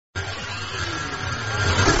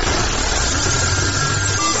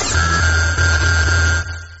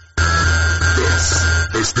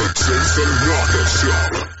The Jason Walker Show.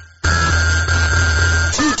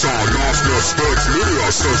 Two-time National Sports Media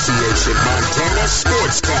Association Montana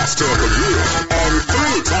Sportscaster of the Year and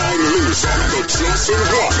three-time loser, The Jason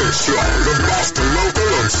Walker Show. The best local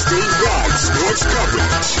and statewide sports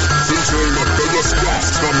coverage featuring the biggest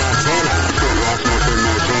guests from Montana. That's nothing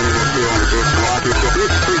Montana up here on this Walker Show.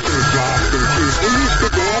 This freaking Johnston Keys. He used to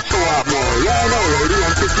go up a lot more. Yeah, I know, lady.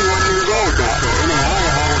 I'm 51 years old now.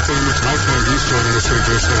 It's nice when he's joining us for the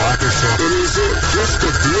Jason Walker Show. And is it just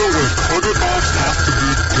a deal with quarterbacks have to be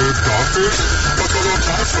good golfers? That's what I'm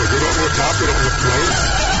talking for. Get over the top, get over the plate,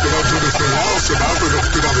 get over anything else. If I were to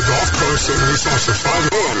get on the golf course and at least have some fun.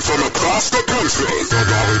 And from across the country. No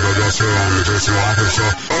golly, but that's here on the Jason Walker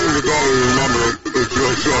Show. Only the guy who remember it's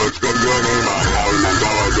your show. It's got your name on it. Howie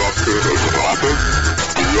Mandela golf to Jason Walker.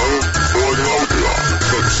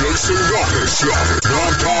 The Jason Walker Show,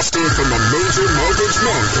 broadcasting from the Major Mortgage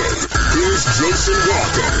Man Cave. Here's Jason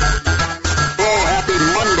Walker. Oh, happy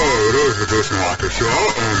Monday. It is the Jason Walker Show,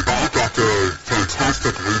 and back after a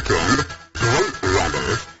fantastic weekend. Great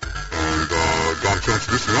weather, and got a chance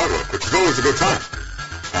to do some yard work, which is always a good time.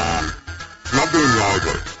 Not doing yard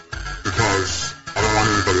work, because I don't want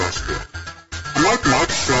anybody else to do it. I'm like Mark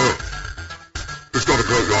Sheriff. He's got a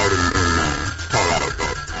great yard in Colorado,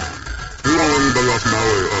 but we don't want anybody else know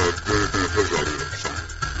or do anything with his yard either, so.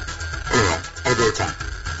 Anyway, had a great time.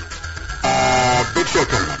 Big show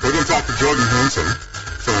coming up. We're going to talk to Jordan Hansen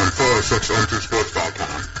from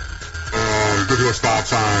 406m2sports.com and give you his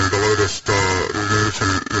thoughts on the latest news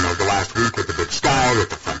from, the last week with the Big Sky, with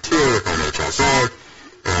the Frontier, with NHSA,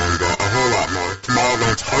 and a whole lot more. Tomorrow,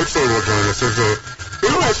 Lance Hartzler will join us. There's an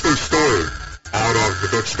interesting story out of the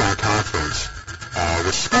Big Sky Conference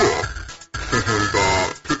with school, and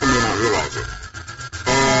people may not realize it.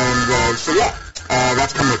 And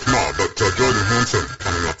that's coming up tomorrow, but Jordan Hansen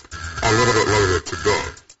coming up a little bit later today.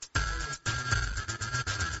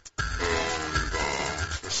 And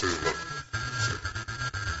let's see.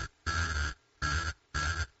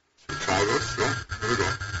 Should we try this? Yeah, here we go.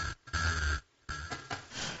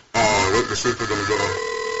 Wait to see if we're going to get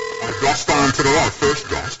a guest on today, our first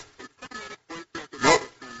guest. Nope.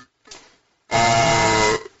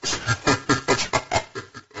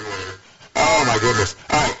 Oh my goodness.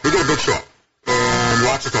 Alright, we got a big show. And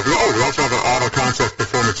lots of stuff. We also have an auto contest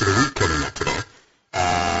performance of the week coming up today.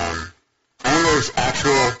 And there's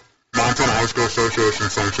actual Montana High School Association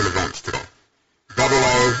sanctioned events today. Double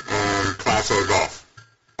A and Class A golf.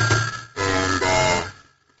 And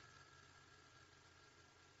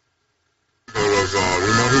there was, we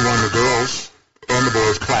know who won the girls and the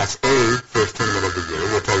boys Class A first tournament of the year.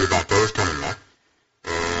 We'll tell you about those coming up.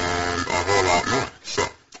 And a whole lot more. So,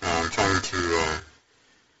 I'm trying to,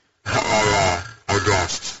 our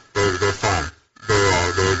guests, they're fun.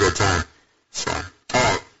 They're a good time. So,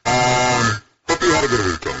 alright, hope you had a good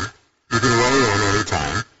weekend. You can weigh in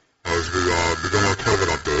anytime as we, begin our COVID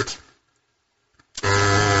update.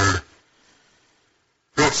 And,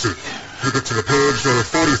 let's see, we get to the page, there were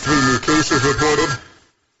 43 new cases reported,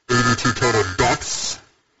 82 total deaths.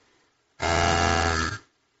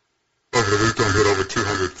 Over the weekend, hit over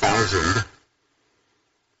 200,000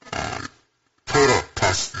 total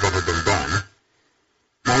tests that have been done.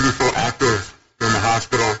 94 active in the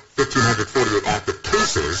hospital, 1,548 active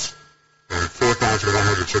cases, and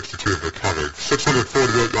 4,162 have recovered.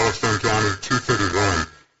 648 Yellowstone County, 231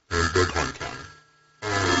 in Bighorn County.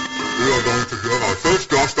 We are going to give our first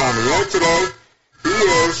guest on the air today. He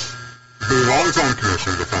is the longtime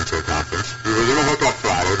commissioner of the Frontier Conference. We were going to hook up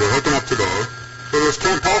Friday. We're hooking up today. It was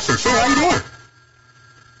Ken Paulson. Sir, how you doing?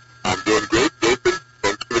 I'm doing great, Jason.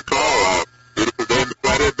 Thanks for the call. Beautiful day in the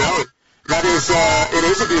Flathead Valley. That is, it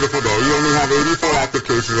is a beautiful day. You only have 84 active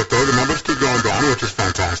cases up there. The numbers keep going down, which is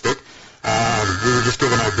fantastic. We were just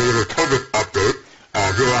giving our daily COVID update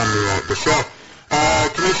here on the show.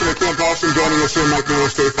 Commissioner Ken Paulson joining us here, Mike Miller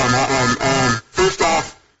State Farm Hotline. First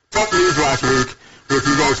off, tough news last week with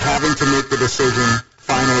you guys having to make the decision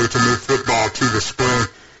finally to move football to the spring.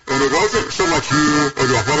 And it wasn't so much you or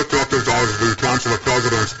the athletic directors as the council of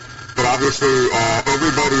presidents, but obviously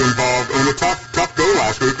everybody involved in a tough day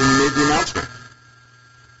last week when you made the announcement.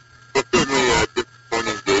 Well, certainly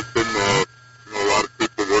disappointing, Jason. A lot of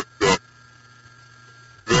people worked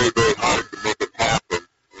very, very hard to make it happen.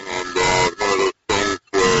 And one of those things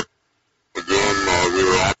where, again, we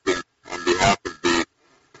were acting on behalf of the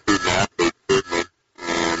student athletes, certainly.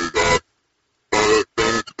 And one of those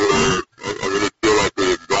things where I really feel like we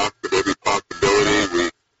exhausted every possibility.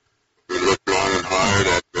 We looked long and hard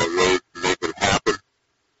at ways to make it happen.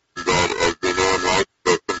 But as we know in life,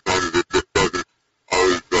 so sometimes it just doesn't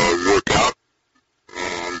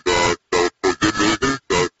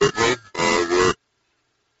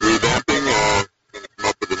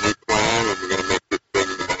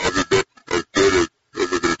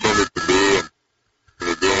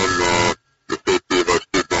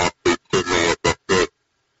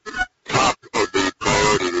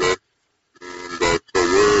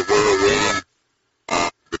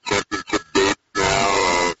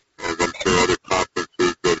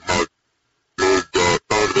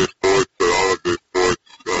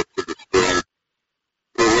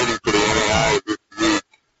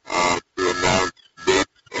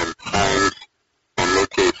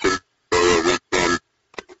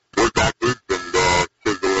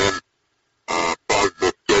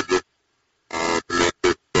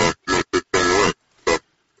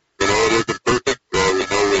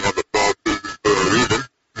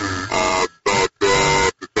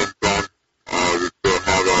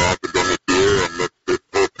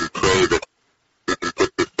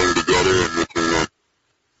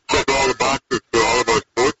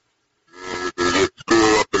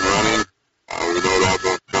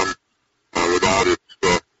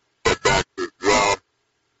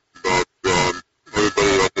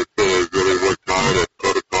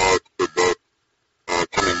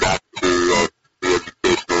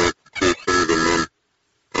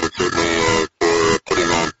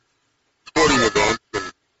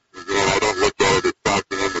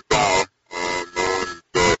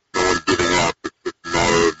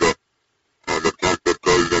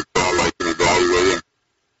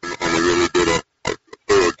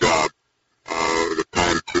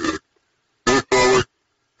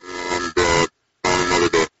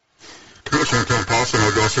Carlson,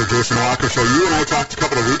 our guest here, Jason Walker. So you and I talked a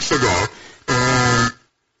couple of weeks ago, and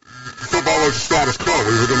football was the status quo.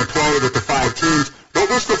 We were going to play with the 5 teams. What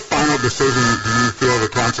was the final decision? Do you feel the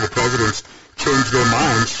council of presidents changed their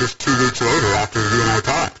minds just 2 weeks later after you and I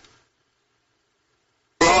talked?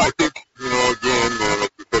 Well, I think, again,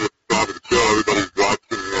 like you said at the top of the show, everybody's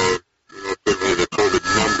watching, certainly the COVID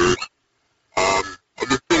numbers. I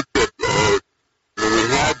just think that, we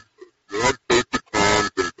had safety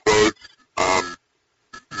plans in place.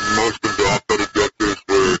 Most of the athletic directors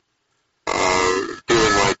were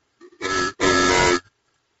feeling like in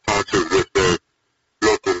concert with their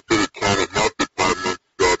local city, county health departments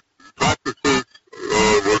that practices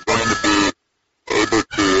were going to be able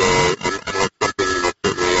to, unless something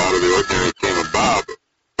certainly out of the ordinary came about,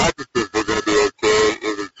 practices were going to be okay.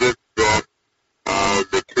 It was just that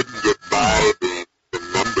they couldn't get by the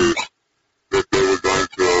numbers that they were going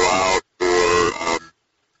to allow for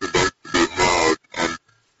events to be held. And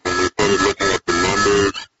when we started looking at the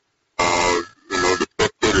numbers, the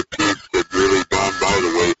spectator piece had really gone by the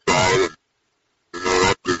wayside, and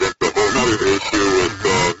that presents a whole other issue with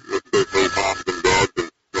certainly moms and dads and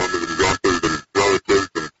grandmas and grandpas and relatives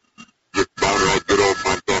and just downright good old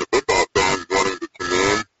Montana football fans wanting to come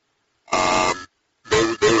in.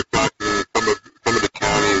 They were talking, some of the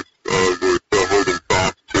counties were still holding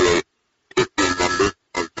fast to a 15 number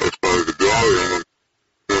as far as the gathering, and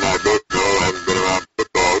you and I both know, having been around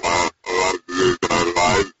football a lot of years in our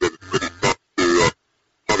lives, that it's pretty tough to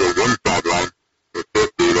cover one sideline with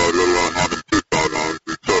 50, let alone having 2 sidelines.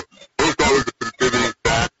 And so I think that was a contributing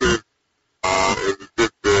factor. It was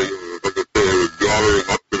just, like I say, it was gathering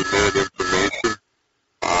up to the minute information,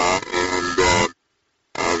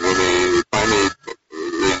 and when they finally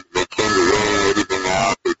they came to weighing everything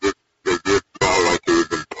out, they just felt like it was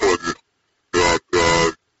important that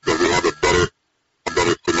we have a better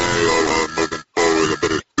scenario moving forward, a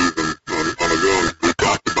better season. And again, we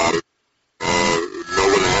talked about it. No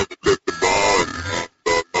one has a crystal ball, and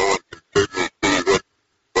no one can certainly see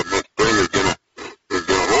what next spring is gonna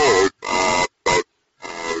hold. But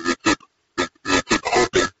we keep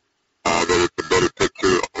hoping that it's a better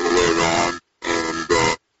picture all the way around, and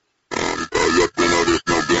yet we know there's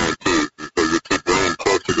no guarantees. And so you keep running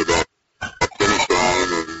closer to that finish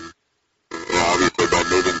line, and obviously by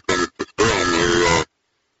moving things to spring,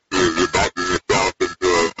 you're backing yourself into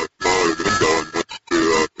a smaller window in which to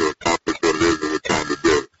accomplish what it is that we're trying to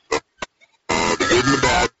do. So the good and the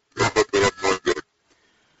bad, I hope we have more good.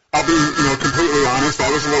 I'll be, completely honest.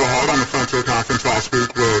 I was a little hard on the Frontier Conference last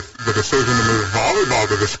week with the decision to move volleyball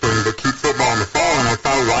to the spring but keep football in the fall, and I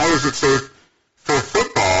thought, why is it safe for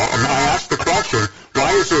football? I mean, I asked the question,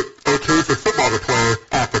 why is it okay for football to play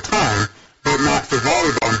at the time but not for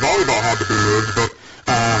volleyball? And volleyball had to be moved, but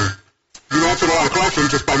you answered a lot of questions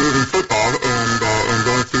just by moving football and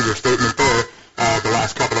going through your statement there, the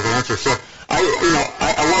last couple of answers. So I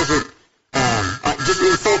wasn't, just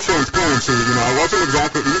in full transparency, I wasn't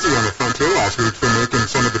exactly easy on the Frontier last week for making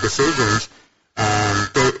some of the decisions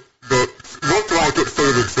that looked like it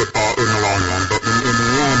favored football in the long run. But in the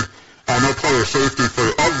end, no player safety for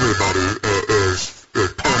everybody is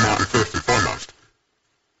paramount and first and foremost.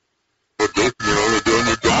 Well, Jason, you're only doing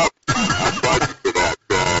your job. I applaud you for that.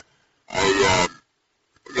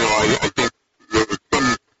 I think there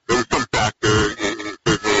was some factor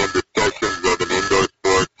certainly in discussions of an indoor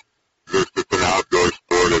sport versus an outdoor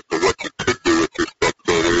sport as to what you could do with your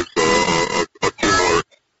spectators. A few more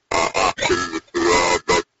options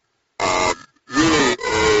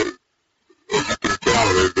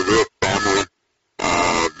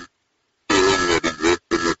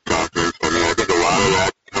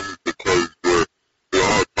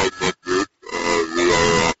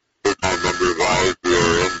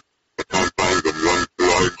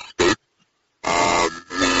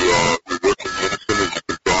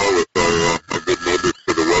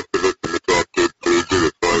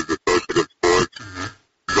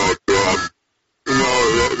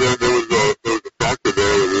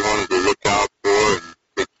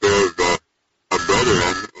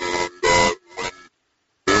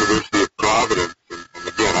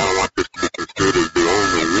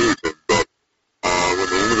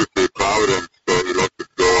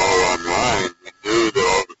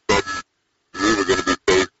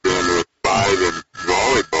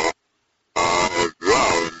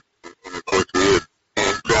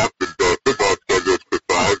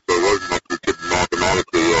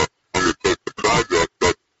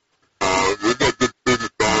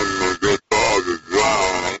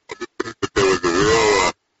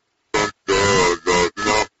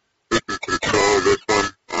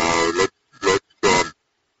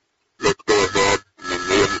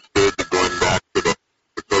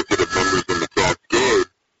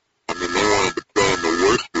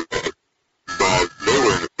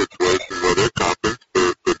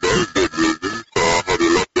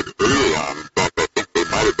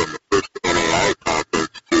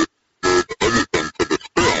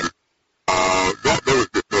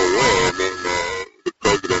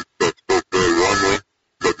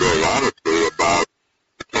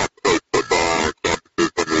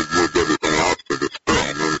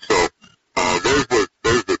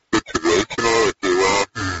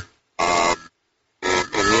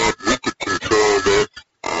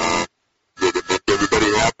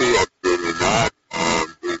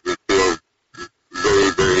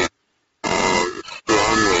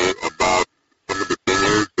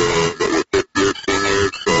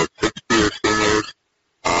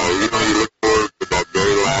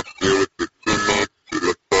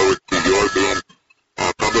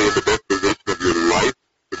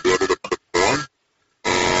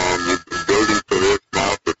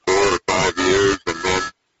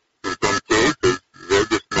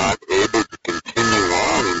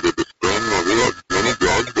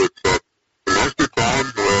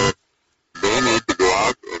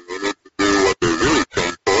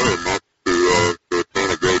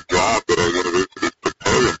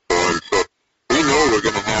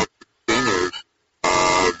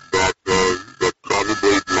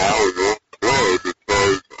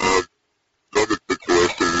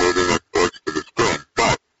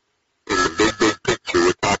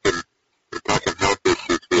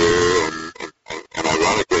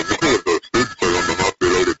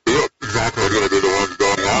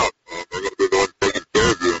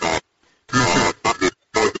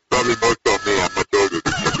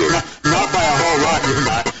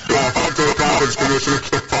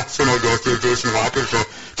Jason Walker Show.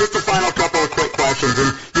 Just a final couple of quick questions. And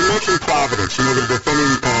you mentioned Providence. You know, the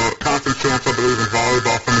defending conference champs, I believe, in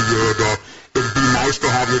volleyball from a year ago. It would be nice to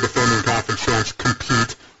have your defending conference champs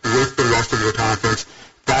compete with the rest of your conference.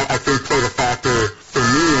 That, I think, played a factor for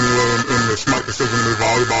me anyway in the smart decision to move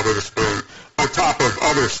volleyball to the spring, on top of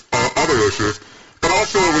other issues. But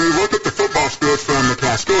also, when you look at the football schools from the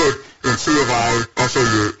Cascade and C of I,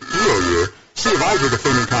 SOU, EOU, C of I is your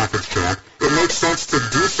defending conference champ. It makes sense to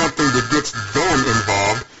do something that gets them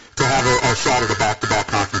involved to have a shot at a back-to-back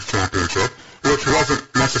conference championship, which wasn't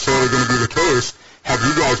necessarily going to be the case had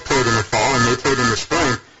you guys played in the fall and they played in the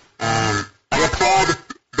spring. I applaud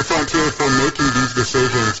the Frontier for making these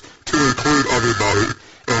decisions to include everybody,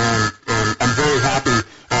 and I'm very happy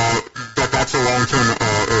that that's a long-term,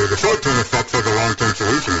 or the short-term effect for the long-term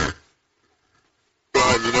solution here.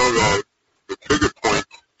 Well, you know, the trigger point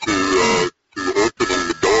to opening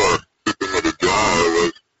the door, keeping it ajar,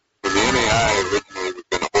 was when the NAI originally was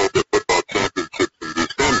going to hold their football championships in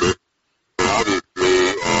December, and obviously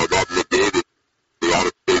that negated the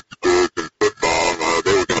out-of-state schools in football.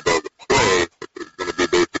 They were going to be able to play. It was going to be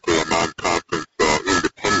basically a non-conference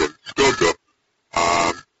independent schedule.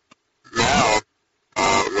 Now,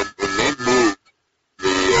 when they moved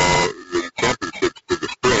the championships to the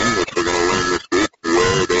spring, which we're going to learn this week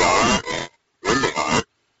where they are and when they are,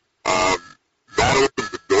 that opened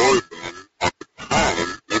the door then at the time,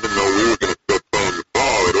 even though we were going to still play in the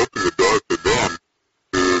fall, it opened the door for them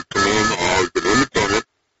to come in as an independent,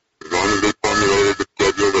 as long as they formulated the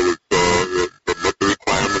schedule that met the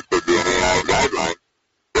requirements of the NAI guidelines.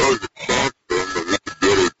 There was a chance then that we could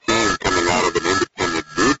get a team coming out of an independent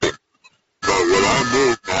grouping. But with our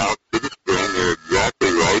move now to the spring, you're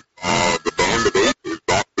exactly right. The band of 8 is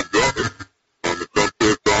back together, and the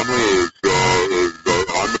Frontier family is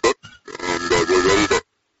on the books, and we're ready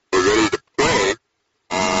to play.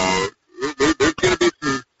 There's going to be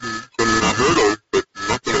some hurdles, but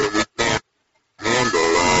nothing that we can't handle.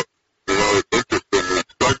 You know, it's interesting. We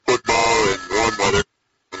start football in warm weather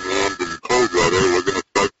and we end in cold weather. We're going to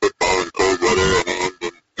start football in cold weather and end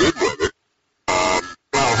in good weather.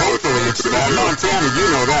 Well, hopefully it's Montana. You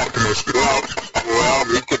know that, Commissioner. Well,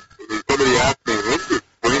 somebody asked me, when's the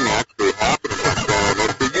spring actually happen in Montana? And I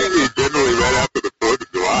said, usually generally right after the 4th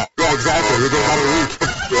of July. Yeah, exactly. We get about a week.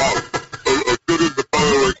 Well, as soon as the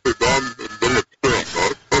fireworks are done, then it's spring,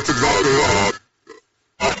 right? That's exactly right.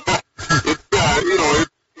 It's, you know,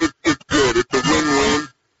 it's good. It's a win-win.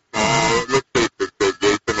 Let's face it,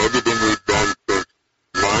 Jason, everything we've done since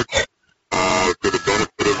March for the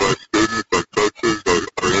benefit of our students, our coaches,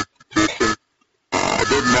 our institution, it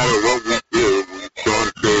doesn't matter what we do. We've shown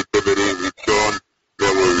creativity. We've shown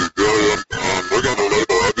that we're resilient, and we're going to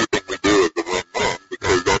label everything we do as a win-win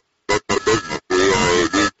because that's our business. We are a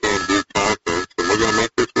we-can-do conference, and we're going to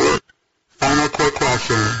make this work. Final quick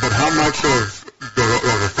question, but how much of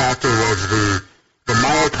the factor was the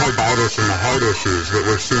myocarditis and the heart issues that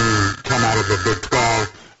we're seeing come out of the Big 12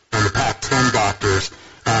 and the Pac-10 doctors?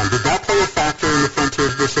 Did that play a factor in the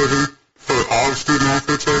Frontier's decision for all student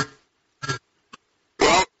athletes here?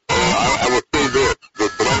 Well, I will say this. We're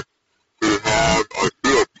blessed to have our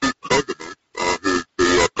COP president, who's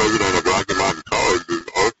the president of Rocky Mountain College, who's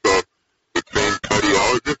also a trained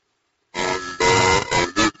cardiologist, and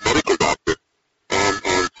he's a medical doctor.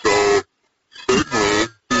 And so certainly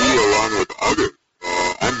he, along with others,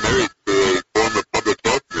 I'm married to a former public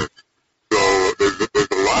health nurse. So there's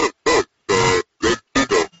a lot of folks. Greg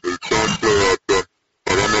Kegel, the chancellor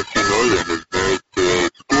at MSU Northern, is married to a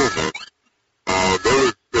school nurse.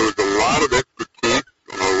 There was a lot of expertise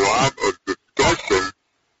and a lot of discussion,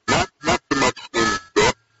 not so much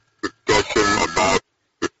in-depth discussion about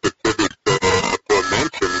the specifics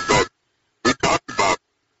aforementioned, but we talked about,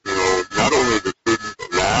 you know, not only the students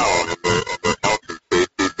now and their health and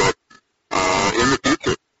safety, but in the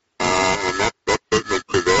future. And that certainly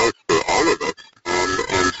prevails for all of us.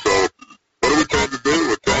 And so what are we trying to do?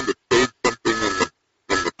 We're trying to stage something in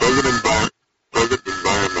the present environment.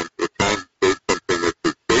 We're trying to stage something that's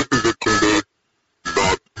as safe as it can be,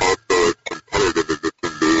 but also as competitive as it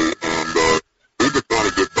can be. And we just want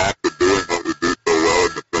to get back to doing what we do so well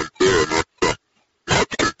in the Frontier, and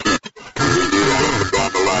that's compete. We do that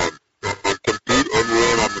on the line. And compete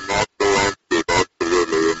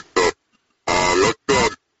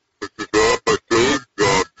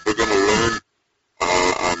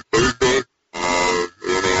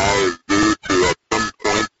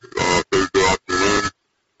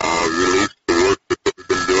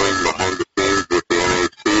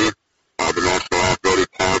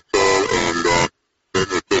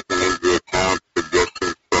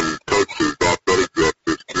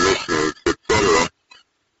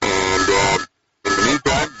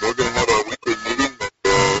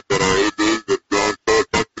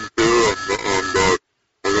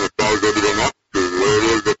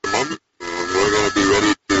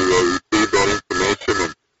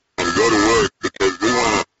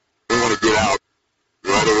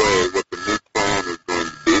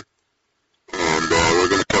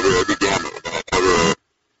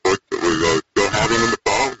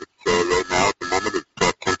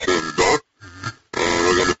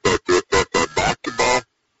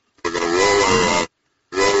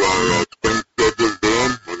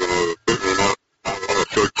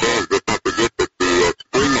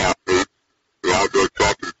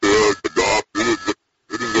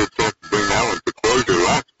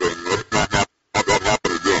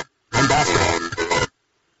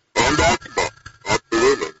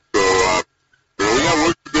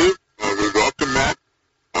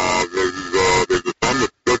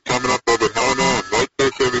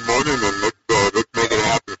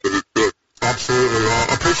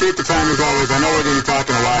appreciate the time as always. I know we're going to be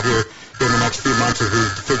talking a lot here in the next few months as we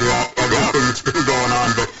figure out everything that's been going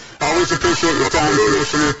on, but always appreciate your time,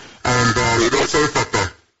 Commissioner, and stay safe up there.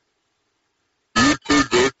 You too,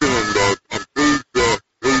 Jason, and please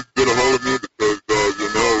get a hold of me because, we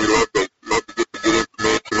love to get the good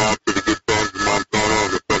information out to the good fans of Montana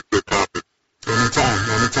and affect their conference.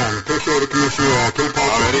 Anytime. Appreciate it, Commissioner Ken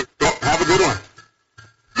Paulson. Yep, have a good one.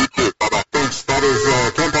 You too. Bye-bye. Thanks. That is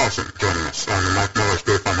Ken Paulson joining us on the Mike Miller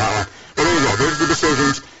State Farm Hotline. But there you go. There's the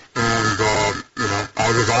decisions. And,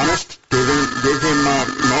 I was honest. Gave him,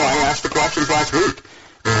 I asked the questions last week.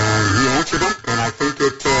 And he answered them. And I think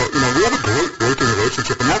that, we have a great working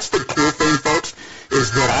relationship. And that's the cool thing, folks,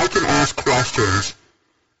 is that I can ask questions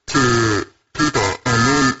to people. And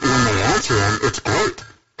then when they answer them, it's great.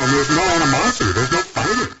 And there's no animosity. There's no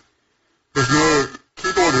fighting. There's no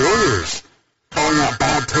keyboard warriors calling out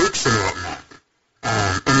bad takes and whatnot,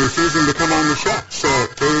 and refusing to come on the show. So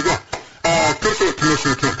there you go. Appreciate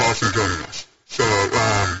Commissioner Kent Paulson joining us. So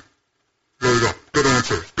there you go. Good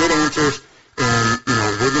answers, and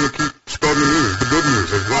we're going to keep spreading the news, the good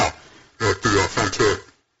news as well, at the Frontier,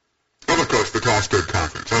 and of course the Cascade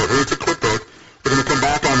Conference. All right, we're going to take a quick break. We're going to come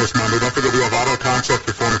back on this Monday. Don't forget we have Auto Concept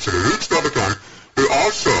Performance of the Week still to come. We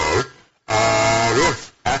also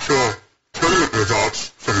with actual tournament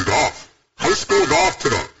results from golf. High school golf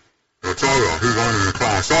today. I'll tell you who won in the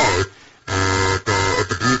Class A at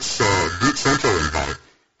the Butte Central invite.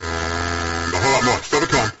 And a whole lot more still to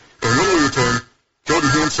come. And when we return, Jordan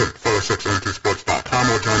Hansen, 406n2sports.com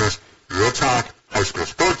will join us. We'll talk high school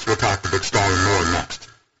sports. We'll talk the Big Sky and more next.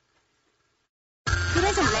 Who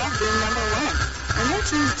doesn't love being number one? When your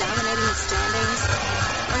team's dominating the standings,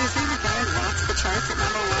 or your favorite band rocks the charts at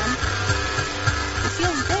number one, it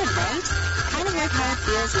feels good, right? Kind of like how it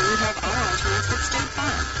feels when you have auto insurance with State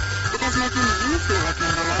Farm. Because making you feel like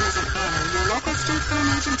number one is an honor your local State Farm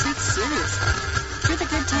agent takes seriously. Through the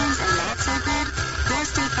good times and not so good, your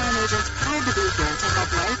State Farm agent's proud to be here to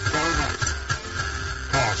help life go right.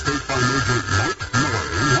 Call State Farm agent Mike Miller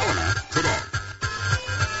in Helena today.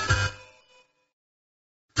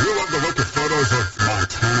 Do you love the look of photos of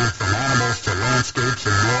Montana, from animals to landscapes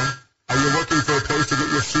and more? Are you looking for a place to get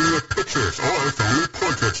your senior pictures or family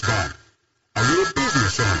portraits done? Are you a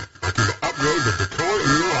business owner looking to upgrade the decor in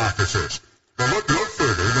your offices? Well, look no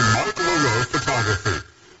further than Mark LaRoe Photography.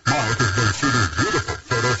 Mark has been shooting beautiful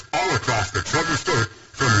photos all across the Southern State,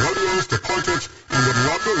 from rodeos to portraits, and would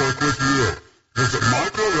love to work with you. Visit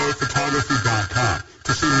MarkLaRoePhotography.com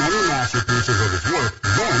to see many masterpieces of his work,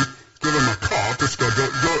 then give him a call to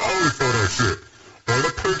schedule your own photo shoot. Or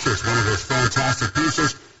to purchase one of his fantastic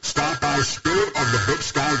pieces, stop by Spirit of the Big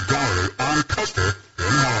Sky Gallery on Custer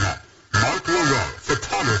in Helena.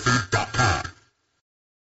 MarkLaRoePhotography.com.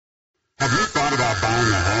 Have you thought about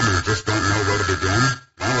buying a home and just don't know where to begin?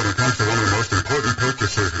 Well, when it comes to one of the most important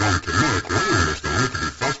purchases one can make, we understand it can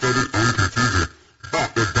be frustrating and confusing,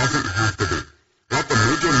 but it doesn't have to be. Let the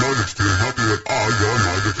Major Mortgage Team help you with all your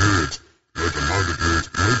mortgage needs. Major Mortgage needs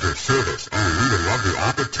major service, and we would love the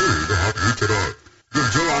opportunity to help you today. Give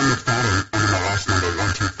J.R. McFadden, NMLS number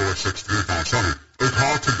 1246357, a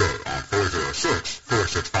call today at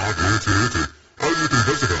 406-465-1918, or you can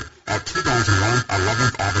visit him at 2001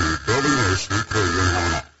 11th Avenue, Building A, Suite 3 in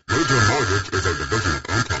Helena. Major Mortgage is a division of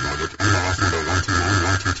Income Mortgage, NMLS number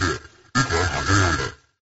 129122, equal housing lender.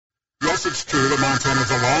 Yes, it's true that Montana's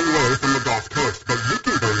a long way from the Gulf Coast, but you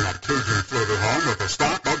can bring that Cajun flavor home with a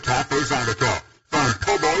stop at Cafe Zydeco. From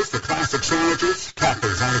po' boys to classic sandwiches, Cafe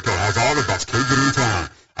Zydeco has all the best Cajun in town.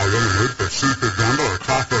 Are you in the mood for seafood gumbo or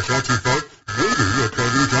crawfish etouffee? Maybe you're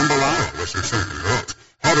craving jambalaya with some shrimp and grits.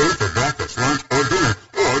 Head in for breakfast, lunch, or dinner,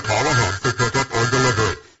 or call ahead for pickup or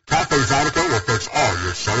delivery. Cafe Zydeco will fix all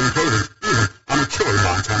your southern cravings, even on a chilly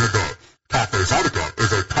Montana day. Cafe Zydeco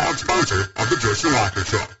is a proud sponsor of the Jason Walker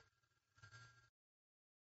Show.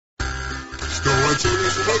 Store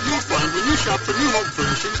savings is what you'll find when you shop for new home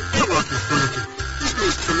furnishings at Rutgers Furniture. This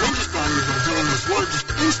means tremendous values on Helena's largest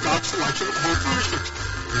in-stock selection of home furnishings.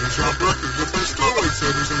 When you shop Rutgers, you'll find store-wide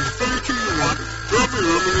savings on the furniture you want for every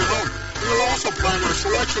room in your home. You'll also find our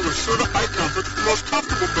selection of certified comfort for the most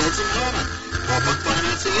comfortable beds in Helena. 12-month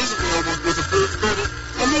financing is available with approved credit,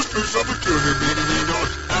 and most roofs over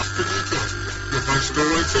 $299. Ask for details. You'll find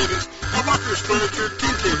store-wide savings at Rutgers Furniture,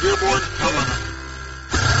 Kincaid, Dearborn, Helena.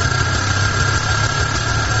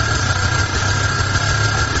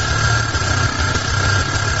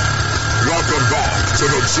 Welcome back to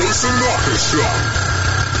the Jason Walker Show.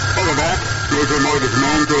 Welcome back. Major Mortgage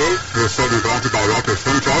Man Cave. This segment brought to you by Rutgers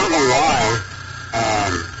Furniture. I don't know why,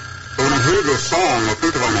 but when I hear this song, I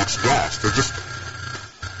think of our next guest. They're just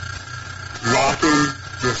rocking,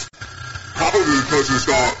 just how probably because he's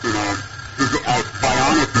got, he's a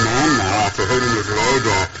bionic man now after hurting his leg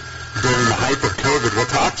during the height of COVID.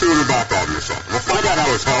 We'll talk to him about that in a second. We'll find out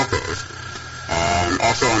how his health is.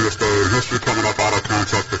 Also on this day in history coming up, Auto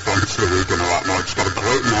Concepts Performance of the Week and a lot more. Just got a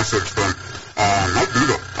great message from Mike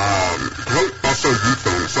Beadle, great SOU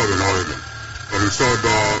fan in Southern Oregon. And he said,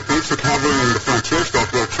 thanks for covering the frontier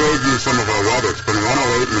stuff. We'll trade you some of our weather. It's been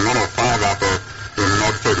 108 and 105 out there in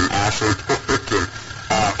Medford and Ashland, Oregon.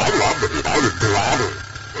 I love the heat. I would gladly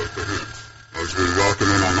take the heat. As we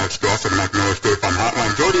welcome in our next guest on the Mike Miller State Farm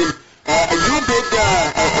Hotline. Jordan, are you a big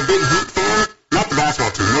heat fan? Not the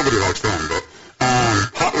basketball team. Nobody likes them, but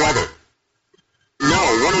hot weather. No,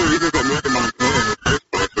 one of the reasons I moved to Montana in the first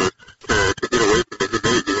place was to get away from the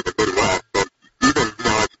humidity in the Midwest. But even,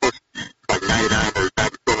 it's supposed to be like 99 or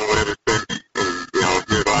 97 or whatever it's been, and,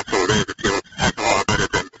 near the last couple of days, it feels a heck of a lot better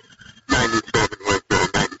than 97 with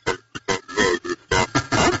 97% humidity. So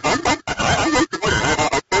I like the winter.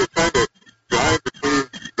 I'm so excited to drive between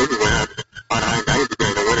maybe when I'm on I-90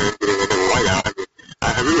 during the winter and getting into the whiteout.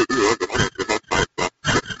 I really do love the winter for the most part.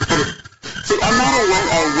 See, I'm not a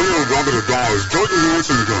winter weather guy. Is Jordan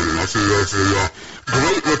Hansen joining us? He is the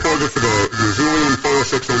great reporter for the Missoulian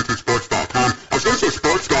 406NTSports.com. I was going to say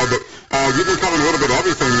sports guy, but you've been covering a little bit of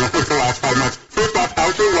everything for the last 5 months. First off,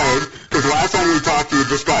 how's your leg? Because last time we talked, you had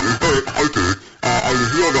just gotten hurt hiking. Are you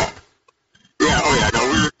healed up? Yeah, oh yeah, no,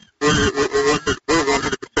 we're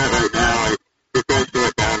 100% right now. We basically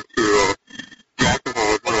went down to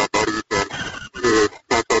Jacksonville with one of our buddies, and we were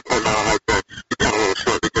supposed to 10-mile hike that we got a little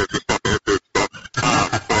short because we stopped there for stuff.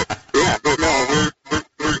 But no,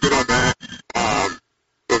 we're good on that.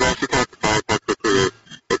 We've actually kind of surprised how quickly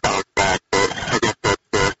it bounced back, but I guess that's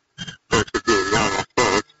perks of being young, I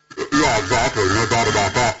suppose. Yeah, exactly. No doubt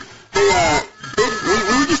about that. Hey, we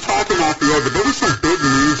were just talking off the air, but there was some big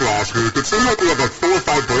news last week. It seemed like we had like 4 or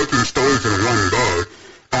 5 breaking stories in one day.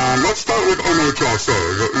 Let's start with NHSA.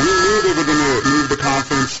 We knew they were going to move the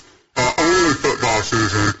conference only football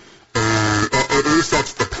season, and at least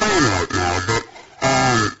that's the plan right now. But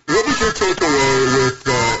what was your takeaway with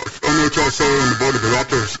NHSA and the board of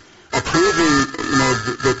directors approving,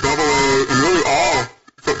 the AA and really all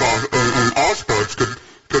football and all sports could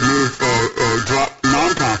move drop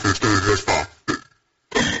non-conference games this fall?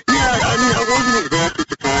 Yeah, I wasn't exactly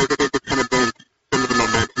surprised. I think it's kind of been some of the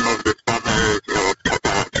momentum of this summer, cut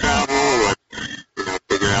down travel,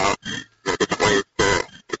 figure out, different ways to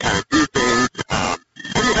kind of do things. I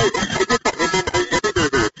think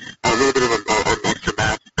there's a little bit of an extra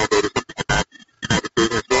mass mandate or something like that in every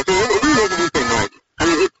business. So it really wasn't anything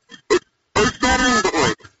it's earth-shattering,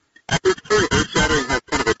 but at this point, earth-shattering has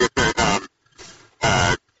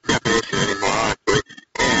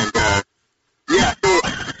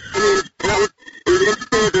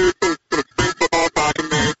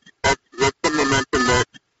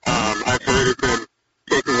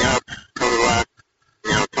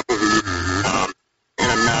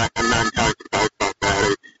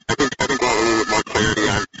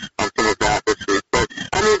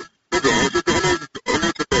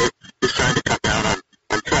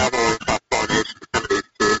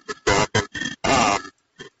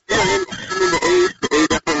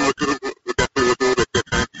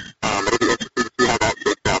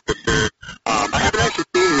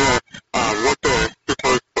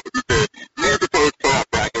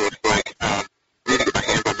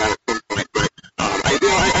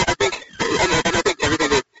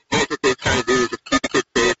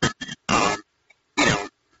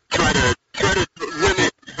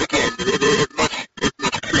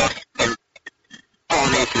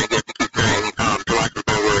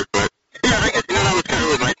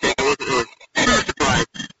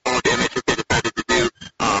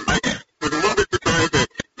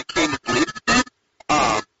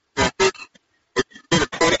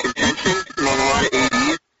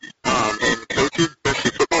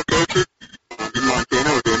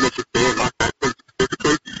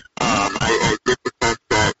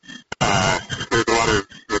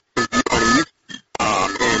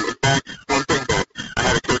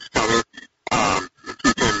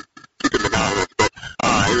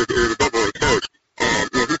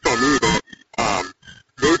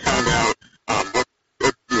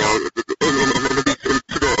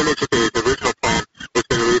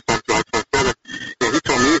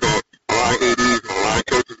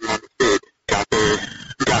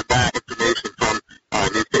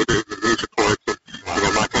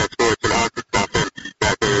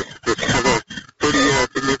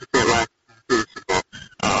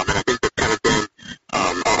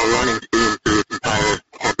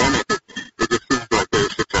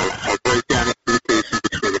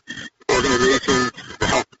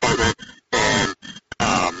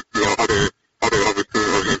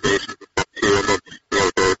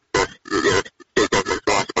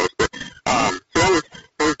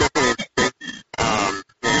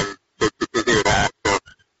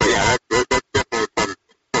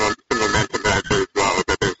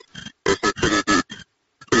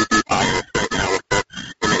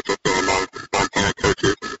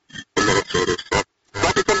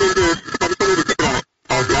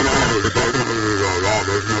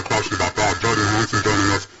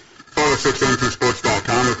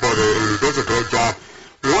 6NTSports.com reporter, and he does a great job.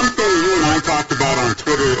 One thing you and I talked about on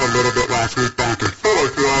Twitter a little bit last week back and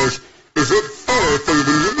forth was, is it fair for when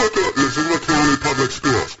you look at Missoula County Public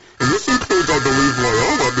Schools, and this includes, I believe,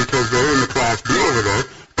 Loyola, because they're in the Class B over there,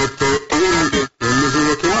 but they're in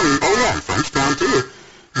Missoula County, oh yeah, and Frenchtown too.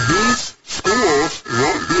 These schools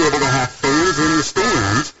won't be able to have fans in the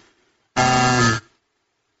stands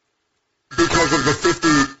because of the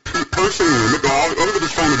 50-person limit.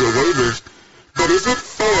 Everybody's trying to get waivers, but is it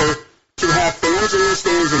fair to have fans in the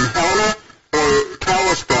stands in Helena or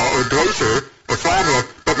Kalispell or Glacier or Flathead,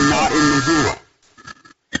 but not in Missoula?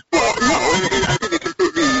 Well, no, and I think it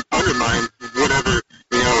completely undermines whatever,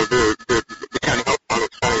 the county health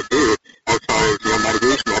products trying to do as far as,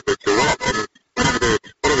 mitigation efforts or whatever. I mean,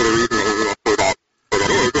 whatever the reason for that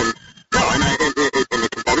is. And no, and the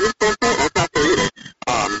competitive standpoint, that's not fair either.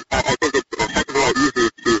 I think it's a heck of a lot easier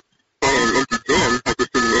to play in empty gyms, like we're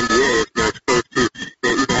seeing in the NBA, as opposed to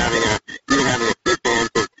even having a few fans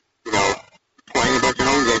and, playing a bunch of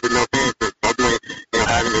home games with no fans and suddenly,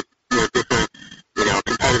 having this, different,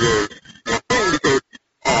 competitive, thing because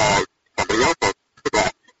somebody else has to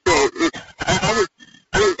that. So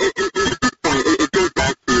I think at this point, it goes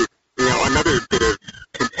back to, another bit of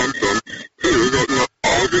contention, too, that,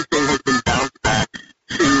 everything has been bounced back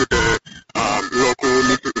to the local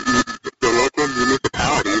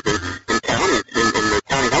municipalities and counties and the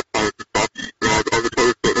county health plans and stuff, as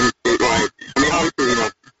opposed to any statewide. I mean, obviously,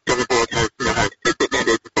 Governor Bullock has state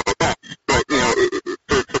mandates and stuff like that, but,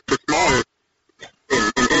 for smaller, in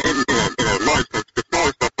a large sense, for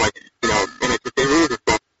smaller stuff like, NHSA rules and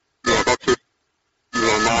stuff, that's just,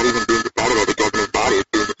 not even being decided by the governor's body. It's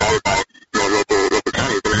being decided by, local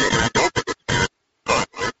counties, and I don't think it's fair.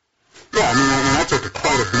 Yeah, and I took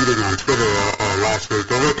quite a beating on Twitter last week.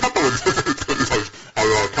 There were a couple of different things I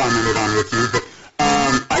commented on with you, but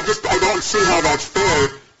I don't see how that's fair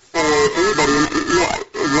for anybody. And,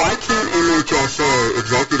 why can't MHSA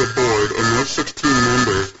Executive Board and those 16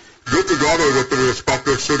 members get together with the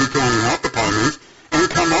respective city, county health departments and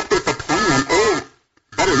come up with a plan? Or,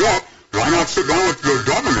 better yet, why not sit down with your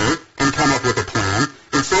governor and come up with a plan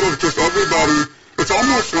instead of just everybody? It's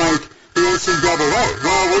almost like the NCAA.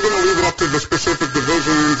 Well, we're going to leave it up to the specific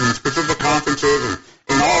divisions and specific conferences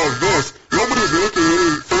and all of this. Nobody's making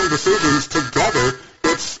any firm decisions together.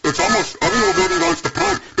 It's almost everybody wants to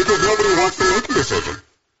punt because nobody wants to make a decision.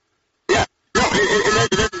 Yeah, no, and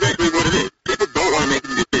that's exactly what it is. People don't want to make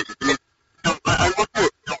decisions. I mean, I look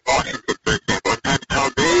at Washington, for example, and how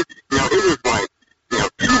they, it was like,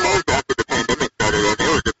 2 months after the pandemic started, and they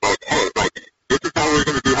were just like, hey, this is how we're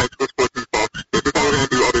going to do high school sports in the fall. This is how we're going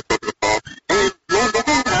to do other stuff in the fall. And lo and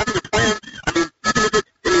behold, having a plan, I mean, even if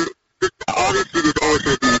it's, obviously there's always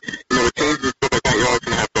going to be, with changes and stuff like that, you're always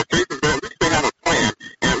going to have frustrations, but at least they have a plan,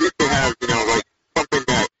 and at least they have, something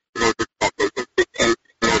that, that they can stick to,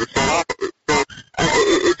 to start off with. So,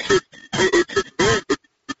 it's just very, it's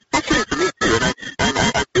frustrating for me, too, and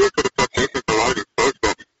I feel for the frustration for a lot of these folks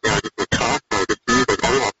that, just the constantly, it seems like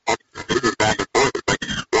everyone's talking decisions back and forth. It's like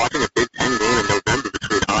watching a Big Ten game in November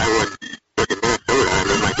between Iowa and freaking Minnesota, and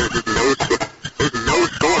then, there's just no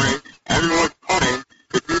scoring, everyone's punting,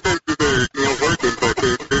 the defenses are, working, but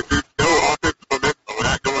there's no offensive momentum. We're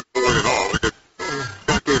not going forward at all. We're just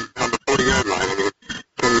stuck in on the 40-yard line. I mean,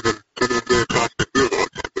 can't even get across the field goal.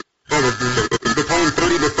 They're playing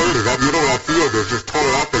 30 to 30. That middle of that field is just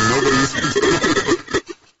tore up and nobody's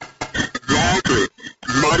Exactly.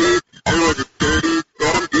 Muddy. Everyone's just dirty.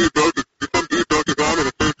 Some dude broke his arm in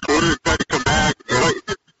the first quarter and tried to come back.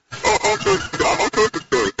 All sorts of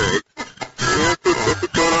silly things. Yeah, that's what's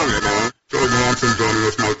going on right now. Jordan Hansen joining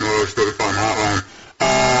us, Mike Miller, State Farm Hotline.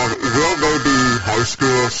 Will there be high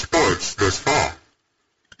school sports this fall?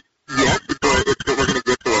 Yes, but we're going to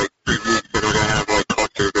get to 3 weeks and we're going to have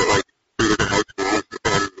clusters at 3 different high schools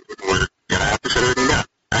and we're going to have to shut everything down.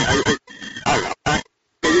 I don't know.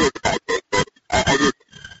 Maybe it's a bad take, but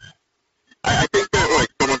I think that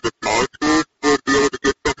some of the smaller schools will be able to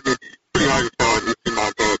get stuff. I mean, pretty hard to tell an Eastern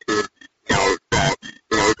Montana team, that,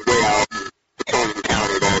 it's way out in Petroleum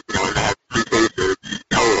County that, and has 3 cases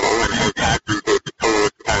total and has had 3 cases total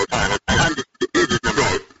at a time. I'm just, it's just number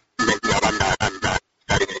 8. Making up. I'm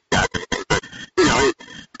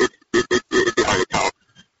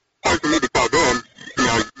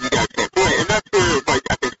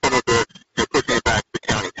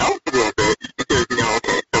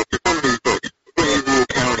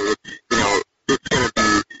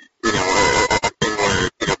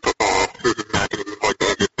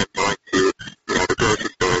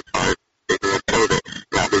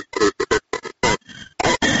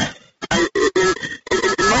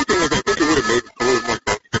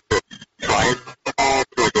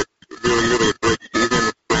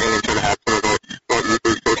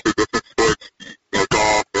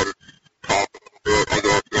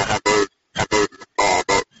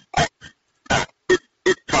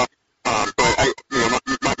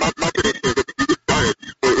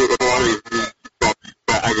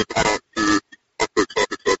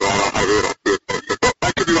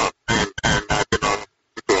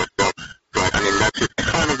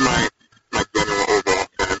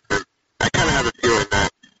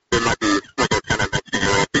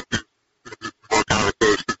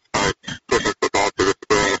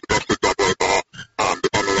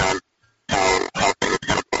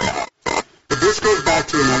goes back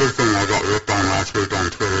to another thing I got ripped on last week on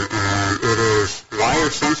Twitter, and it is, why are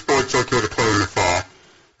some sports okay to play in the fall,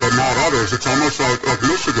 but not others? It's almost like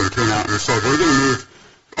Michigan came out and said, we're going to move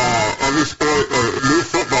every sport, or move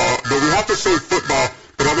football, but we have to say football,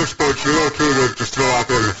 but other sports you're okay to just throw out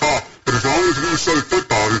there in the fall. But as long as we say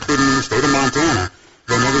football, including in the state of Montana,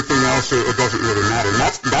 then everything else, it doesn't really matter. And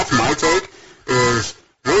that's my take, is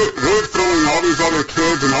we're throwing all these other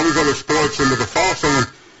kids and all these other sports into the fall saying,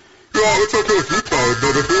 yeah, it's okay if you play,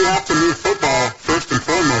 but if we have to move football, first and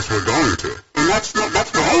foremost, we're going to. And that's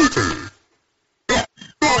wrong to me. Yeah.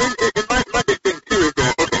 Well, and my big thing, too, is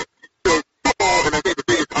that, okay, so football, and I think the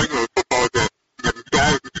biggest argument with football is that, the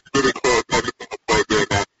guys are just really close, everything will play doing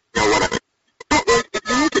that, whatever. But, like, if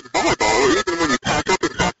you look at volleyball, or even when you pack up in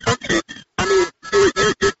cross country, I mean,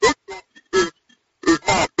 your football is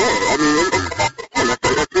not good. I mean, come on, that's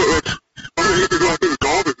one of the reasons why I think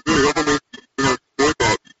golf is really overly, sport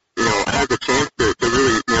that, has a chance to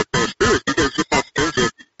really, finish through is because just how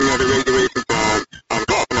stringent, the regulations on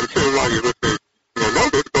golf. And I'm sure a lot of your listeners, know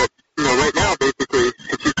this, but, right now, basically,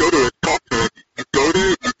 if you go to a golf tournament, you go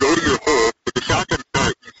to your hole, with the shotgun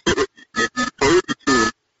start, you sit with, you play with your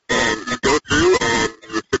team, and you go through, and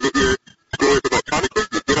you submit your scores electronically,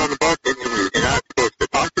 you get on the bus, and you leave. You're not supposed to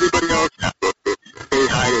talk to anybody else, you're not supposed to say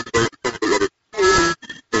hi to anybody in the other team,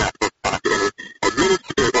 you're not supposed to talk to any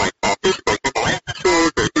administrator, like, office, like,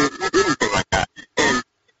 officials, or anything like that. And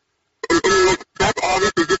like, that's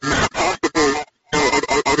obviously just not possible,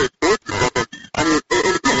 other sports and stuff. And, I mean,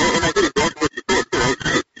 and again, and I get exactly what you're saying, too,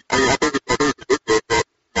 right? I mean, I think it's ridiculous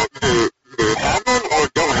that to have them or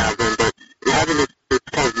don't have them, but having this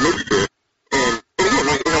kind of mixture. And again,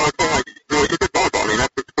 like, I feel like, you said volleyball. I mean,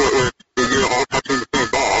 that's a sport where you're all touching the same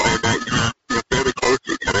ball, and that you're fairly close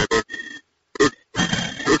to each other. And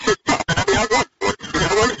it's just tough. I mean, I want sports.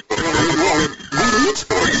 I want sports. We need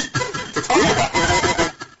sports to talk about.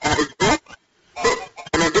 Exactly.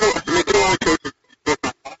 And I get a lot of coaches.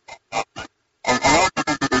 I also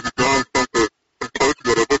think that there's growing sense of coaches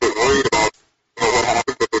that are a little bit worried about what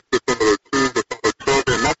happens if they get some of their teams or some of their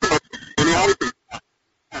children. Not so much. I mean, obviously,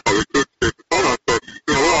 your kids are photos, but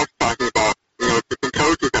we're also talking about some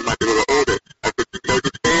coaches that might be a little older. I think some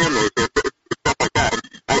coaches' families and stuff like that. And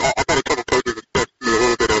I've had a couple coaches express to me a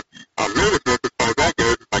little bit of nervousness as far as that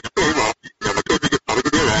goes. Like, okay, well, my kids are probably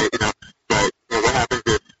going to be all right, but what happens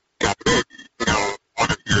if, God forbid,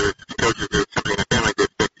 one of your coaches is somebody in a family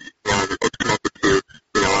district, it's connected to,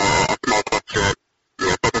 a small cluster at,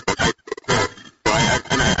 such high school. So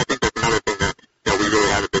I think that's another thing that, we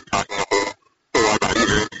really haven't been talking a whole lot about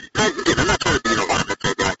either. And again, I'm not trying to be alarmist or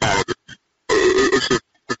anything like that. It's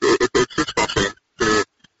just frustrating to me in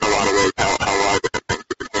a lot of ways how a lot of different things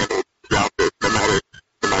have been handled throughout this, no matter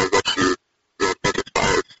what you think as far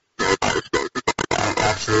as the virus goes and stuff like that.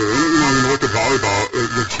 Absolutely. When you look at volleyball,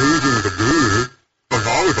 you're changing the game of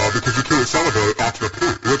volleyball because you can't celebrate after a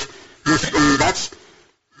point, which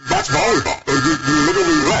that's volleyball. You're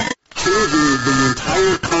literally changing the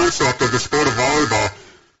entire concept of the sport of volleyball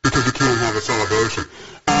because you can't have a celebration.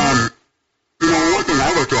 One thing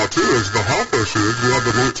I look at, too, is the health issues. We had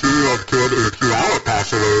the 19-year-old kid in Puyallup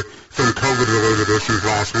pass away from COVID-related issues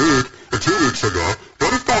last week, or 2 weeks ago.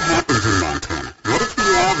 What if that happens in Montana? What if we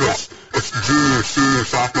have a junior, senior,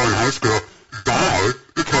 sophomore in high school die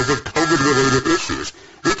because of COVID-related issues?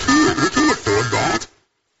 We can't afford that.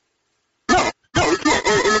 No, we can't.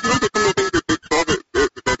 And if you look at some of the things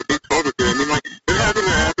that the Big 12 is doing, I mean, like, they're having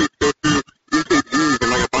their athletes go through EKGs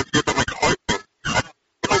and, like, a bunch of different, like, heart things.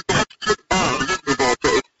 Like, that's just unreasonable to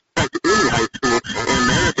expect any high school in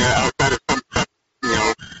America outside of some prep,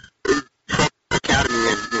 prep academy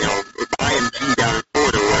and, IMG down in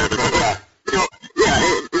Florida or whatever. But,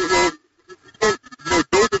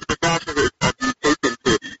 those are the precautions that are being taken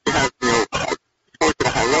to have, sports at a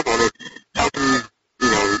high level. And how can you,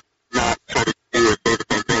 not try to do or say the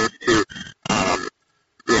same things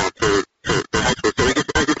to high school. So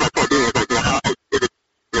I guess my point being is, like,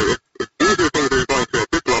 if these are the things that are going through at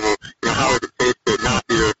this level, how is it safe to not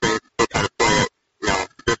do those things and still try to play at,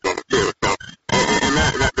 this level too? So, and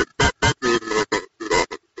that's me even more thing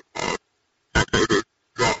that's crazy.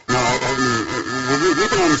 Yeah, no, I mean,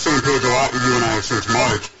 we've been on the same page a lot with you and I since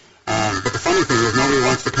March, but the funny thing is nobody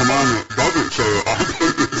wants to come on that doesn't share our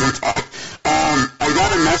opinions and talk. I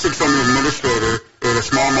got a message from the administrator at a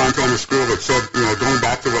small Montana school that said, going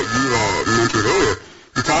back to what you mentioned earlier,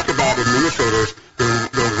 you talk about administrators, they're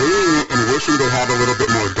waiting and wishing they had a little bit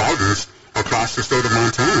more guidance across the state of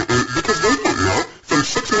Montana. And because they don't know, from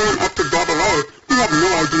 6-man up to AA, we have no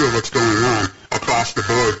idea what's going on across the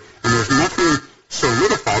board. And there's nothing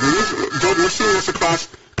solidified. And Jordan, we're seeing this across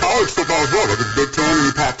college football as well, like the Big Ten and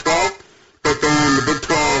the Pac-12. But then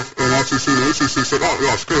SEC and ACC said, oh,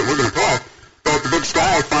 yeah, screw it, we're going to play. But the Big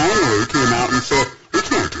Sky finally came out and said, we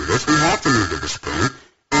can't do this. We have to move to the spring.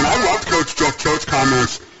 And I loved Coach Jeff Choate's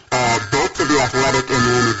comments, both to The Athletic and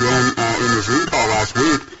then again in the Zoom call last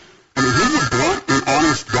week. I mean, he's a blunt and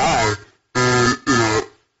honest guy. And, you know,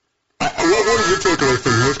 what did you take away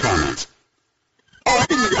from his comments? Oh, I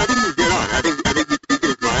think he's dead on. I think he's speaking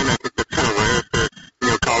his mind. I think that's kind of rare for, you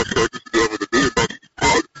know, college coaches to be able to do. But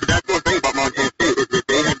that's one thing about Montana State is that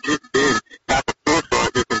they have just been at the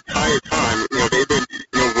forefront this entire time. You know, they've been,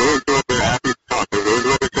 you know, willing to let their athletes talk. They're willing to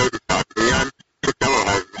let their coaches talk. Leon Costello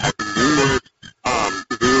has had numerous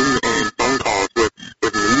Zoom and phone calls with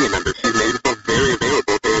media members. He's made himself very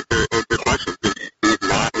available to answer questions. And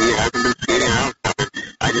he hasn't been skating around stuff.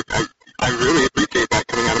 And I really appreciate that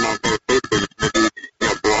coming out of Montana State. They're just going to be, you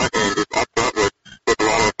know, blunt and just upfront with a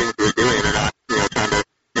lot of the things they're doing and not, you know, trying to,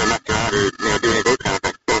 you know, mess around or, you know, do any of those kind of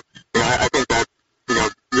things. So, you know, I think that's, you know,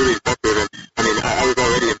 really impressive. And, I mean, I was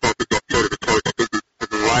already impressed with Jeff Choate as a coach. I think he's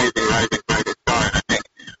a rising star. And I think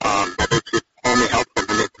that this just only helps him.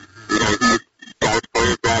 I mean, you know, he's got his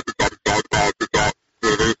players back, he's got his guys back, he's got, you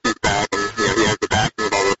know, their seats back, and, you know, he has the backing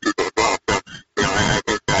of all those people as well. So, you know, I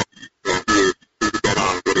think that, you know, he's dead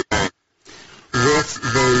on with what he's saying.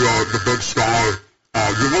 With the Big Sky,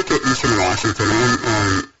 you look at Eastern Washington,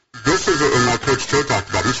 and this is, and like Coach Choate talked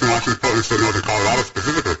about, Eastern Washington, Portland State, Northern Colorado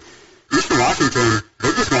specifically. Eastern Washington,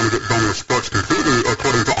 they just want to get done with sports completely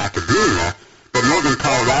according to academia, but Northern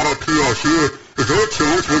Colorado, PSU, is there a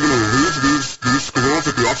chance we're going to lose these schools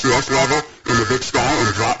at the FCS level in the Big Sky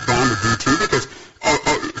and drop down to D2? Because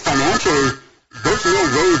financially, there's no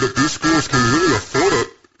way that these schools can really afford it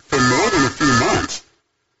for more than a few months.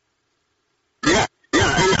 Yeah,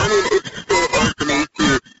 and I mean, it's so hard for me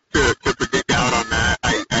to predict out on that.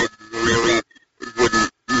 I really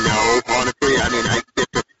wouldn't know, honestly. I mean, I get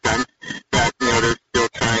the sense that, you know, they're still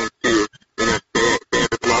trying to, you know, stay at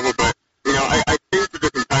this level, but, you know, I think that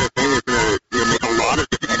this entire thing is going to, you know, make a lot of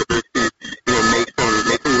different universities, you know, make some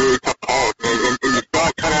really tough calls, and you saw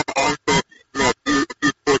it kind of onset, you know, a few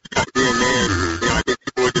sports cuts here and there. You know, I think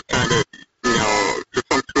people were just trying to, you know, for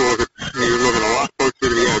some schools, it's maybe living a lot closer to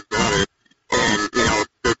the edge than others. And, you know,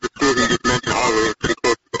 the schools you just mentioned are really pretty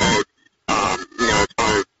close to the edge, you know, as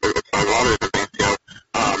far as a lot of different things go.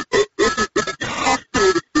 It's tough for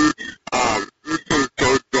me to see Houston go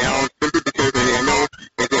down simply because, I know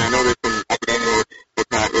there's some academia with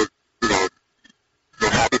that is, you know, they're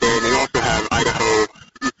happy there. And they also have Idaho,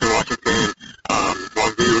 Eastern Washington,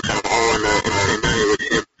 Wazoo kind of all in the same area, which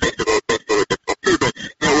makes it a little difficult too. But,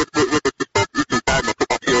 you know, with the success Houston's had in the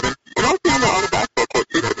football field and also on the basketball court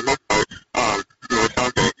too, for the most part, you know,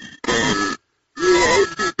 Shante, and yeah,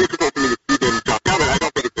 it'd be difficult for me to see them drop down, but I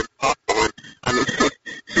don't think it's impossible. And I mean,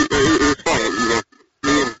 it was funny, you know,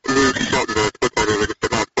 me and Luke Shelton, the sports editor, were just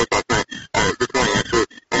sitting on sports last night, this morning actually,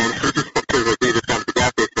 and because like, we just got to the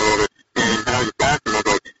gas station or whatever, and I just asked him, I was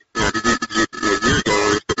like, you know, did you a year ago,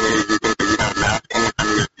 we were sitting there, did you think that you'd have a mask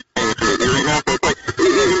hanging from your ear right now? So it's like,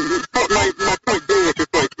 my point being is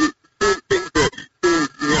just like, things that seem,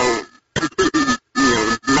 you know, completely, you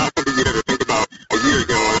know, not something you'd ever think about a year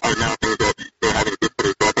ago are now things that they're having to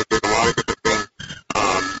consider. So I think there's a lot of different things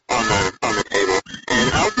on the table.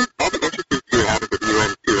 And I'll be interested to see what happens with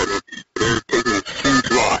UM too. I mean, they're taking a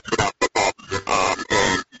huge loss without football.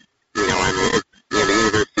 And, you know, I mean, you know, the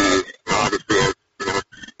university, you know, obviously has, you know,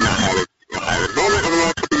 not had its, you know, higher enrollment over the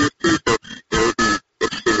last couple of years too. So, you know, it would be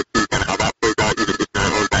interesting to see kind of how that plays out, even just in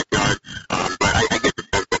our own backyard. But I get the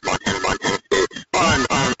sense that Montana State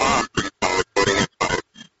are pretty solid footing as far as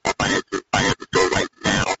finances go right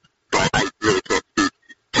now. So I really can't speak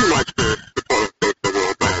too much for the Portland State of the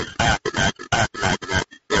world, but I have to imagine that,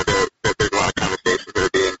 you know, there's a lot of conversations that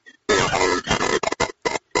are being, you know, held internally about that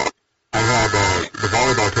stuff. So. I had the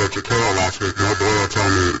volleyball coach at Carroll last week, Noel Boyle, tell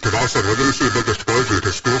me, because I said we're going to see a big explosion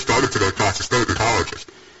because school started today across the state and colleges.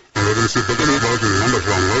 And we're going to see a big explosion in numbers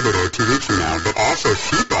around Labor Day 2 weeks from now. But also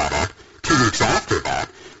she brought up 2 weeks after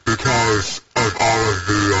that because of all of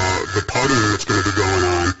the partying that's going to be going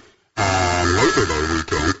on Labor Day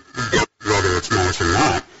weekend, whether it's nice or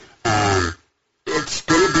not. It's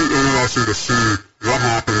going to be interesting to see what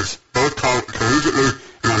happens both collegiately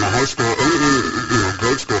and on the high school and you know,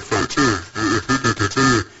 grade school front too, if we can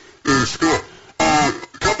continue in school.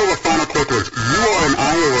 Couple of final quick ones. You are an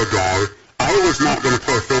Iowa guy. Iowa's not going to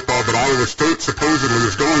play football, but Iowa State supposedly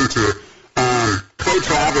is going to. Clay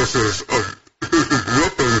Travis is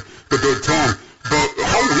ripping the Big Ten. But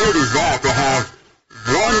how weird is that to have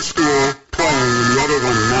one school playing and the other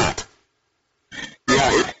one not?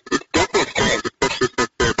 Yeah, it's definitely strange, especially since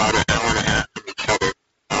they're about an hour and a half from each other.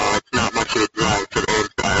 It's not much of a drive from Ames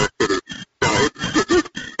to Iowa City. So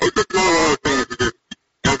it's just one of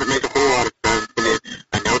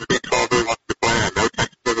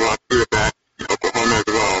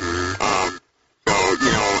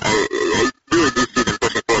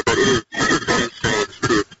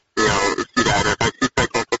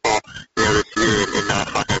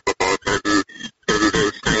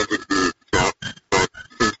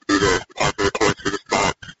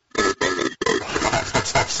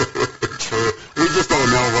don't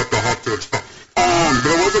know what the heck to expect.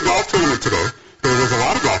 There was a golf tournament today. There was a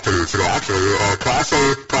lot of golf tournaments today, actually. Class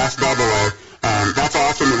A, Class AA. That's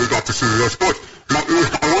awesome that we got to see real sports. I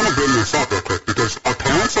want to bring this up real quick because are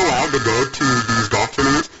parents allowed to go to these golf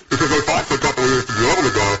tournaments? Because they fought for a couple of years to be able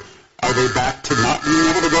to go. Are they back to not being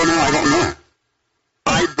able to go now? I don't know.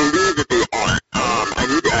 I believe that they are. I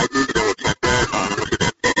need to double check that. I'm looking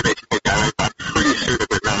at the guys. I'm pretty sure that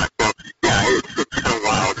they're not. So, yeah, it's kind of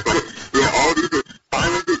wild. But, yeah, all these are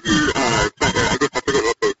finally that you, I guess I forget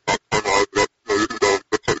what the exact term was, but you can go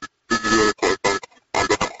with some unicorns on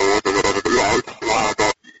different holes or whatever. But, yeah, it's wild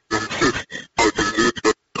that posting youth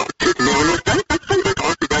with kids. No, that's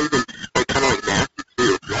honestly not even, like, kind of like nasty,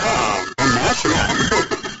 too. Yeah, and national.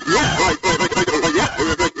 Yeah, like, yeah, it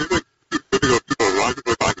was like, people a lot of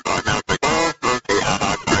people talking about it now. It's like, oh, okay,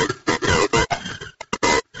 but,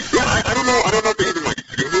 yeah, I don't know if they even, like,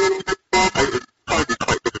 see me a little bit golf. It'd probably be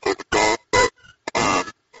quite difficult with golf, but,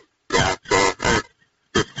 yeah, so, it's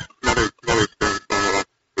just another experience,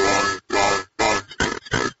 long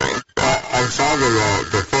experience thing. I saw the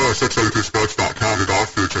 40682sports.com golf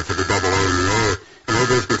feature for the AA and the A, and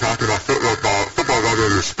everybody's been talking about football weather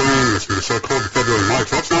in the spring. It's been so cold in February and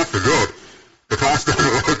March. Let's not forget the Class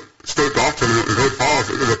AA state golf tournament in Great Falls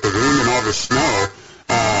with the wind and all the snow,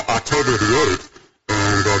 October the 8th,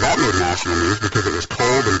 and that made national news because it was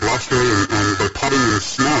cold and blustery and they're putting in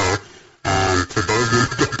snow for those who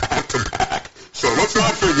go back to back. So let's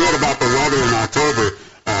not forget about the weather in October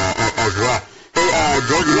as well. Hey,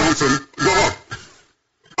 Jordan Manson, go ahead.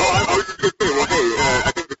 Oh, I was just going to say, well, hey,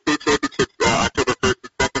 I think the state championship's October 1st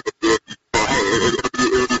and 2nd this year, so hey,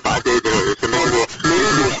 it'll be 5 days earlier, so maybe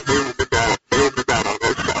we'll get that on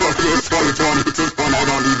there. It's 2020 at this point, I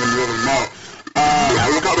don't even really know. Yeah,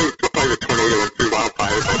 we'll probably a tornado and 3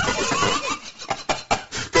 wildfires.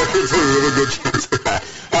 There's a really good chance of that.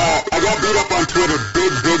 I got beat up on Twitter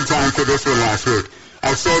big time for this one last week.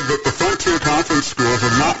 I said that the Frontier Conference schools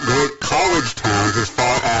are not great college towns as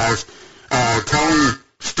far as telling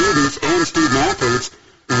students and student athletes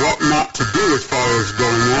what not to do as far as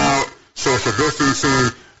going out, social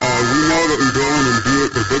distancing. We know that in Dillon and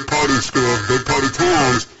Butte, they're big party schools, big party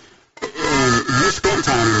towns, and you spent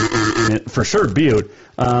time in for sure, Butte.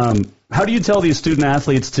 How do you tell these student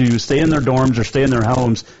athletes to stay in their dorms or stay in their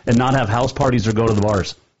homes and not have house parties or go to the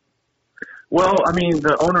bars? Well, I mean,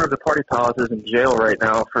 the owner of the Party Palace is in jail right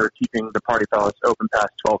now for keeping the Party Palace open past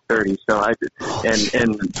 12:30. So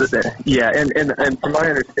and from my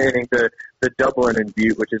understanding, the Dublin and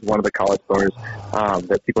Butte, which is one of the college bars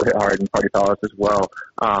that people hit hard in Party Palace as well.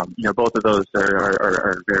 Both of those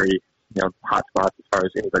are very hot spots as far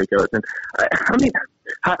as anybody goes. And I mean,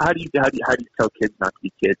 how do you tell kids not to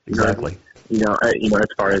be kids? Exactly. As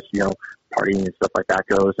far as partying and stuff like that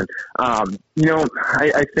goes. And,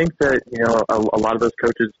 I think that, a lot of those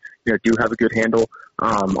coaches, do have a good handle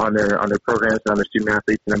on their programs and on their student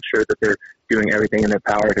athletes, and I'm sure that they're doing everything in their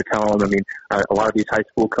power to tell them. I mean, a lot of these high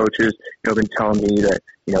school coaches, have been telling me that,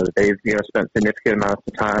 that they've, spent significant amounts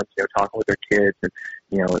of time, talking with their kids and,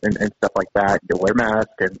 and stuff like that, to wear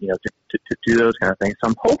masks and, to do those kind of things. So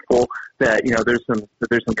I'm hopeful that,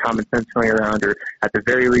 there's some common sense going around, or at the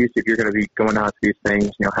very least, if you're going to be going out to these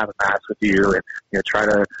things, have a mask with you and, try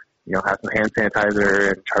to, have some hand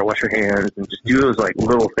sanitizer and try to wash your hands and just do those like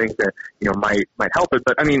little things that, might help it.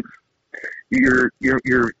 But I mean, you've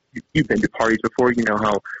been to parties before,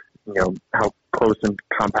 how close and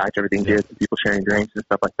compact everything is, and people sharing drinks and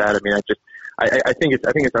stuff like that. I mean, I think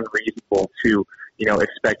it's unreasonable to,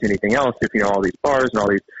 expect anything else if, all these bars and all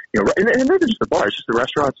these, and not just the bars, just the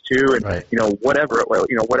restaurants too, and, right.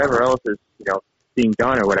 Whatever else is, being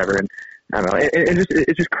done or whatever. And I don't know,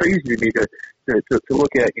 it's just crazy to me to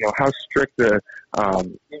look at, how strict the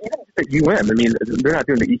UM, I mean, they're not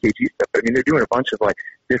doing the EKG stuff, but I mean, they're doing a bunch of like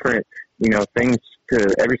different, things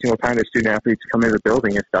to every single time the student athletes come into the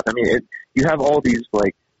building and stuff. I mean, you have all these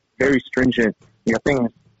like very stringent,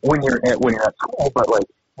 things when you're at school, but like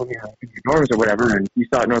when you're in your dorms or whatever, and you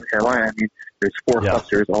saw it in North Carolina, I mean, there's 4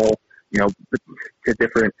 clusters all, to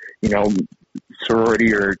different,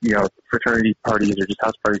 sorority or, fraternity parties or just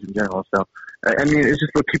house parties in general. So, I mean, it's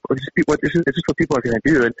just what people are going to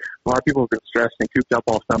do. And a lot of people have been stressed and cooped up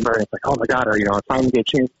all summer. And it's like, oh my God, I finally get a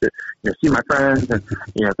chance to, see my friends and,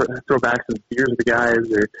 throw back some beers with the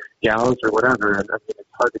guys or gals or whatever. And I mean, it's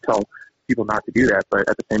hard to tell people not to do that. But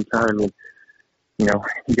at the same time, I mean,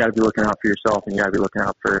 you got to be looking out for yourself and you got to be looking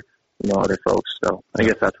out for, other folks. So I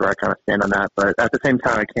guess that's where I kind of stand on that. But at the same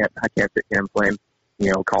time, I can't sit here and blame,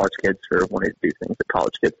 college kids for wanting to do things that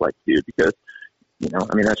college kids like to do because,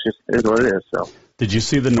 I mean, that's just, it is what it is. So. Did you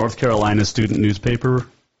see the North Carolina student newspaper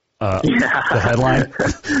the headline.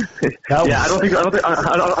 I don't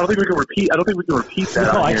think we can repeat. I don't think we can repeat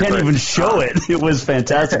that. No, I can't even show it. It was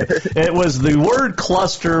fantastic. It was the word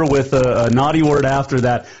cluster with a naughty word after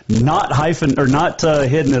that, not hyphen or not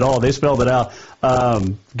hidden at all. They spelled it out.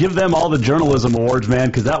 Give them all the journalism awards, man,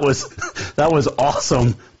 because that was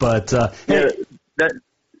awesome. But hey,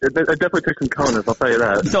 It definitely took some cojones, I'll tell you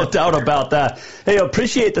that. No doubt about that. Hey,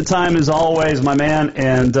 appreciate the time as always, my man,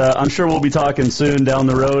 and I'm sure we'll be talking soon down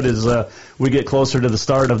the road as we get closer to the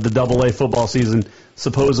start of the AA football season,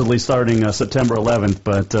 supposedly starting September 11th.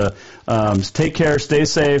 But take care, stay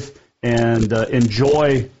safe, and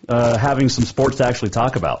enjoy having some sports to actually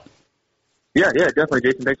talk about. Yeah, definitely,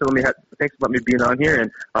 Jason. Thanks for letting me be on here,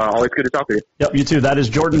 and always good to talk to you. Yep, you too. That is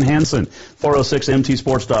Jordan Hansen,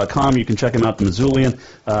 406mtsports.com. You can check him out, the Missoulian.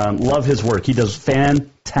 Love his work. He does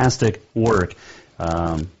fantastic work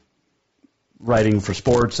writing for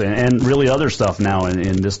sports and really other stuff now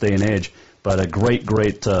in this day and age. But a great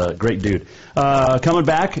dude. Coming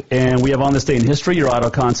back, and we have On This Day in History, your Auto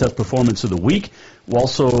Concept Performance of the Week. We'll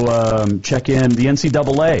also check in the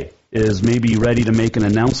NCAA. Is maybe ready to make an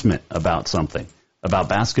announcement about something, about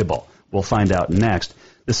basketball. We'll find out next.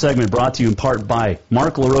 This segment brought to you in part by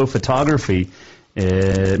Mark Leroux Photography,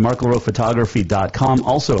 marklerouxphotography.com.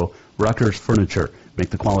 Also, Ruckers Furniture.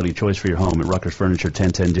 Make the quality choice for your home at Ruckers Furniture,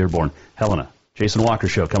 1010 Dearborn, Helena. Jason Walker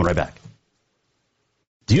Show, coming right back.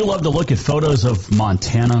 Do you love to look at photos of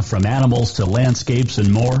Montana, from animals to landscapes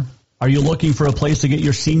and more? Are you looking for a place to get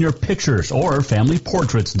your senior pictures or family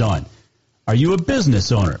portraits done? Are you a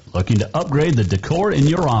business owner looking to upgrade the decor in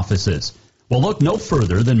your offices? Well, look no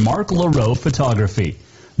further than Mark Leroux Photography.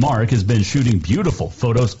 Mark has been shooting beautiful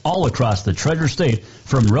photos all across the Treasure State,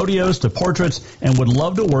 from rodeos to portraits, and would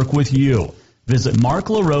love to work with you. Visit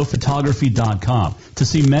marklerouxphotography.com to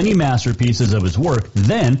see many masterpieces of his work,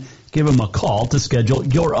 then give him a call to schedule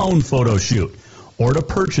your own photo shoot. Or to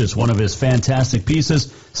purchase one of his fantastic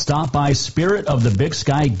pieces, stop by Spirit of the Big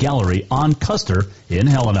Sky Gallery on Custer in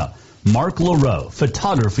Helena.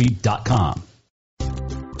 marklerouxphotography.com.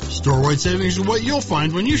 Store-wide savings are what you'll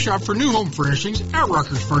find when you shop for new home furnishings at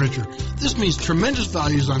Ruckers Furniture. This means tremendous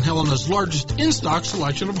values on Helena's largest in-stock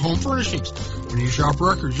selection of home furnishings. When you shop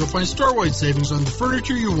Ruckers, you'll find store-wide savings on the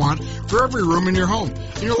furniture you want for every room in your home.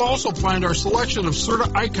 And you'll also find our selection of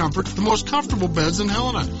Serta iComfort, the most comfortable beds in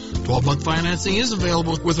Helena. 12-month financing is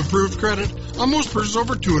available with approved credit on most purchases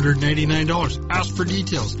over $289. Ask for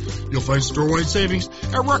details. You'll find store-wide savings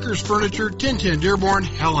at Ruckers Furniture, 1010 Dearborn,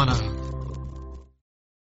 Helena.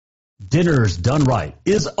 Dinner's Done Right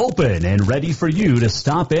is open and ready for you to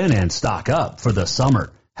stop in and stock up for the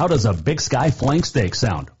summer. How does a Big Sky flank steak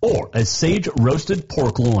sound? Or a sage roasted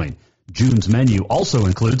pork loin? June's menu also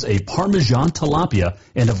includes a Parmesan tilapia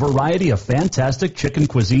and a variety of fantastic chicken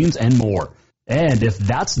cuisines and more. And if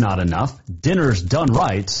that's not enough, Dinner's Done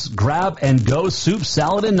Right's Grab and Go Soup,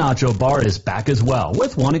 Salad, and Nacho Bar is back as well,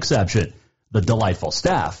 with one exception. The delightful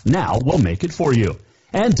staff now will make it for you.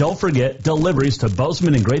 And don't forget deliveries to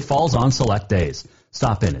Bozeman and Great Falls on select days.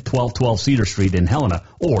 Stop in at 1212 Cedar Street in Helena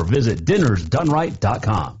or visit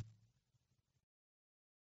dinnersdoneright.com.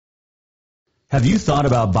 Have you thought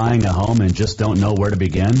about buying a home and just don't know where to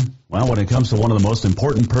begin? Well, when it comes to one of the most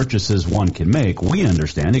important purchases one can make, we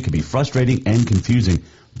understand it can be frustrating and confusing,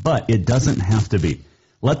 but it doesn't have to be.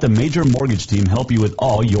 Let the Major Mortgage team help you with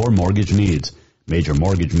all your mortgage needs. Major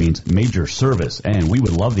Mortgage means major service, and we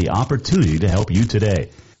would love the opportunity to help you today.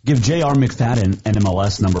 Give J.R. McFadden,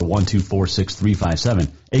 NMLS number 1246357,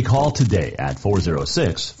 a call today at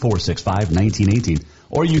 406-465-1918,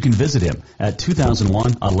 or you can visit him at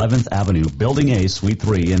 2001 11th Avenue, Building A, Suite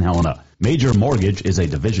 3 in Helena. Major Mortgage is a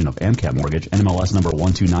division of AMCAP Mortgage, NMLS number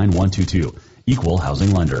 129122, equal housing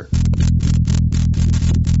lender.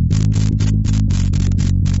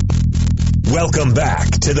 Welcome back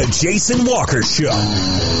to the Jason Walker Show.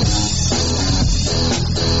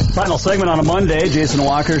 Final segment on a Monday, Jason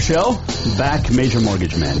Walker Show. Back, Major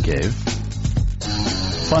Mortgage Man Cave.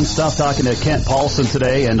 Fun stuff talking to Kent Paulson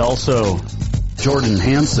today and also Jordan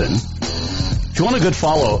Hansen. If you want a good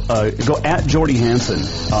follow, go at Jordy Hansen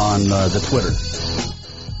on the Twitter.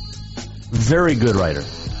 Very good writer.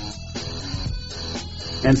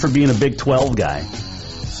 And for being a Big 12 guy,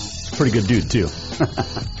 he's a pretty good dude, too.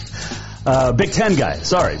 Big 10 guy.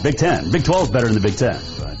 Sorry, Big 10. Big 12 is better than the Big 10.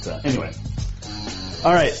 But anyway.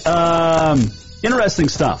 All right. Interesting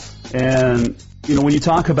stuff. And, you know, when you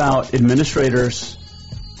talk about administrators,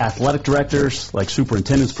 athletic directors, like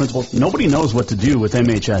superintendents, principals, nobody knows what to do with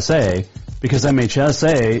MHSA because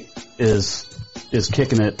MHSA is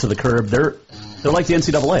kicking it to the curb. They're like the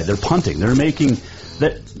NCAA. They're punting. They're making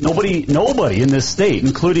that nobody in this state,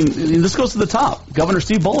 including, and this goes to the top, Governor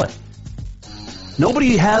Steve Bullock.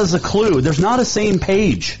 Nobody has a clue. There's not a same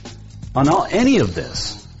page on any of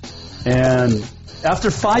this. And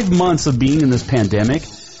after 5 months of being in this pandemic,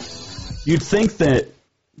 you'd think that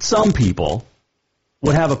some people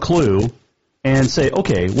would have a clue and say,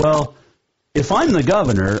 okay, well, if I'm the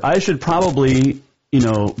governor, I should probably,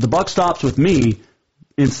 the buck stops with me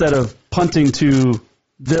instead of punting to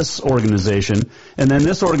this organization, and then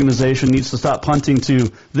this organization needs to stop punting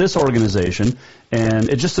to this organization, and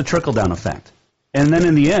it's just a trickle-down effect. And then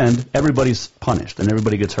in the end, everybody's punished, and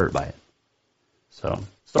everybody gets hurt by it. So,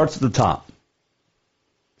 starts at the top.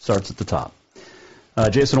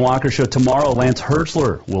 Jason Walker Show tomorrow. Lance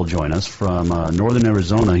Hertzler will join us from northern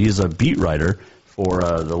Arizona. He's a beat writer for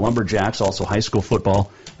the Lumberjacks, also high school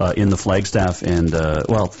football in the Flagstaff and,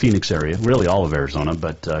 Phoenix area, really all of Arizona,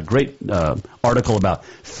 but great article about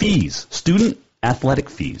fees, student athletic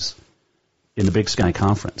fees in the Big Sky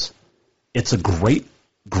Conference. It's a great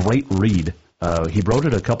read. He wrote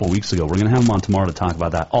it a couple weeks ago. We're going to have him on tomorrow to talk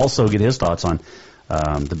about that. Also get his thoughts on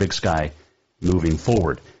the Big Sky moving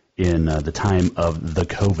forward in the time of the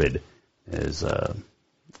COVID.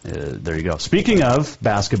 There you go. Speaking of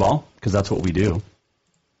basketball, because that's what we do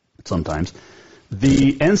sometimes,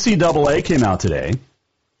 the NCAA came out today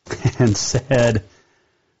and said,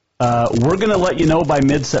 we're going to let you know by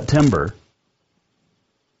mid-September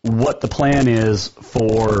what the plan is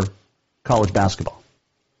for college basketball.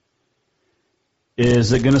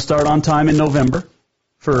 Is it going to start on time in November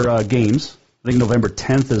for games? I think November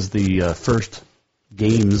 10th is the first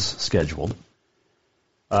games scheduled.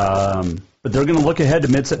 But they're going to look ahead to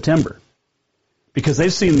mid-September because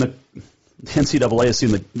they've seen the NCAA has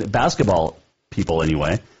seen the basketball people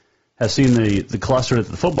anyway, has seen the cluster that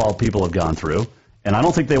the football people have gone through, and I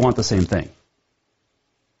don't think they want the same thing.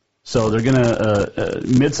 So they're going to,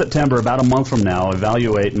 mid-September, about a month from now,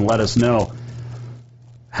 evaluate and let us know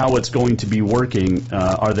how it's going to be working.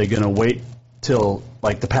 Are they going to wait till,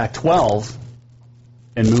 like, the Pac-12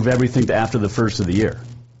 and move everything to after the first of the year?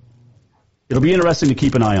 It'll be interesting to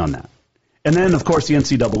keep an eye on that. And then, of course, the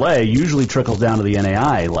NCAA usually trickles down to the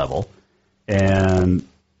NAI level. And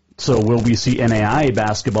so will we see NAI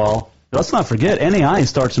basketball? Let's not forget, NAI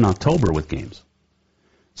starts in October with games.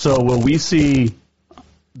 So will we see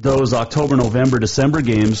those October, November, December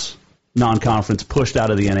games, non-conference, pushed out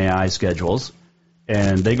of the NAI schedules,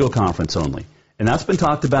 and they go conference only? And that's been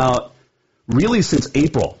talked about really since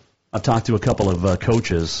April. I've talked to a couple of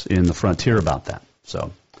coaches in the Frontier about that.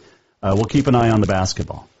 So we'll keep an eye on the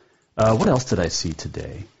basketball. What else did I see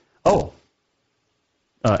today?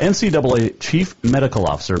 NCAA Chief Medical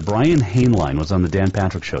Officer Brian Hainline was on the Dan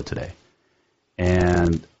Patrick Show today.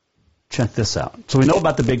 And check this out. So we know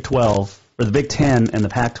about the Big 12, or the Big 10 and the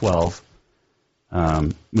Pac-12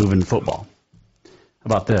 moving football. How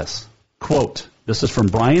about this? Quote, this is from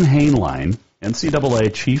Brian Hainline,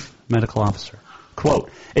 NCAA Chief Medical Officer.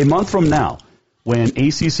 Quote, a month from now, when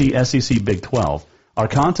ACC, SEC, Big 12 are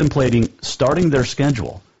contemplating starting their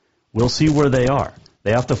schedule, we'll see where they are.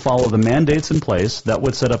 They have to follow the mandates in place. That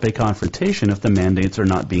would set up a confrontation if the mandates are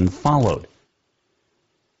not being followed.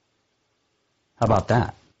 How about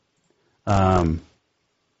that?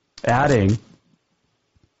 Adding,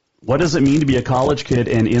 what does it mean to be a college kid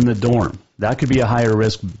and in the dorm? That could be a higher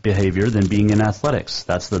risk behavior than being in athletics.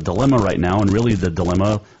 That's the dilemma right now, and really the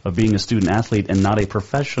dilemma of being a student athlete and not a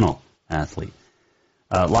professional athlete.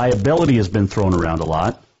 Liability has been thrown around a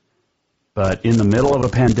lot. But in the middle of a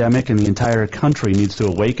pandemic, and the entire country needs to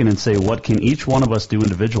awaken and say, what can each one of us do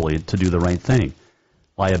individually to do the right thing?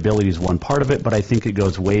 Liability is one part of it, but I think it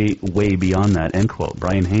goes way, way beyond that, end quote.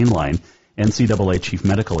 Brian Hainline, NCAA Chief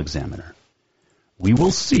Medical Examiner. We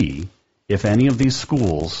will see if any of these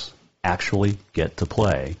schools actually get to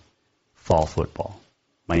play fall football.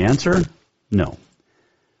 My answer, no.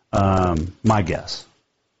 My guess.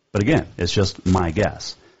 But again, it's just my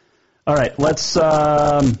guess. All right, let's...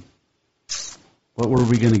 what were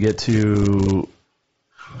we going to get to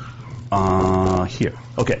here?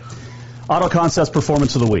 Okay. Auto Concepts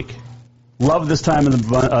Performance of the Week. Love this time of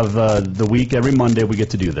the week. Every Monday we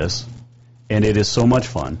get to do this, and it is so much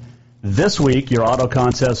fun. This week, your Auto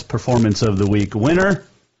Concepts Performance of the Week winner,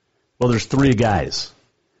 well, there's 3 guys,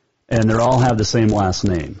 and they all have the same last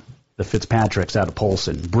name. The Fitzpatricks out of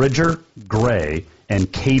Polson. Bridger, Gray,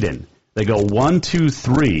 and Caden. They go 1, 2,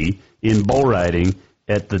 3 in bull riding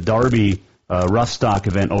at the Derby rough stock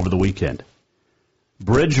event over the weekend.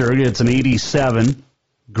 Bridger gets an 87,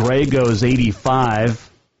 Gray goes 85,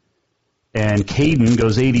 and Caden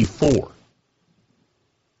goes 84.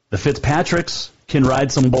 The Fitzpatricks can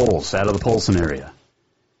ride some bulls out of the Polson area.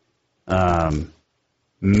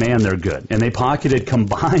 Man, they're good. And they pocketed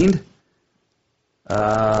combined,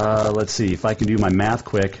 let's see if I can do my math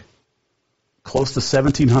quick, close to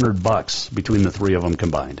 $1,700 between the three of them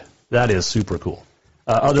combined. That is super cool.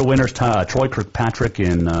 Other winners, Troy Kirkpatrick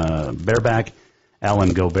in bareback.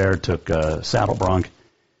 Alan Gobert took saddle bronc.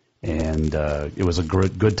 And it was a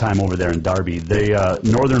good time over there in Darby. The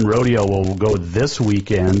Northern Rodeo will go this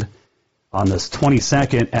weekend on the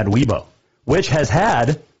 22nd at Webo, which has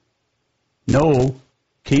had no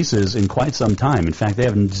cases in quite some time. In fact, they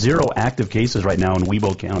have 0 active cases right now in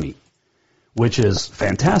Webo County, which is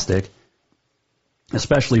fantastic,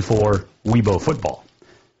 especially for Webo football.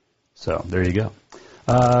 So there you go.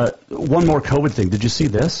 One more COVID thing. Did you see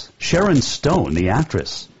this? Sharon Stone, the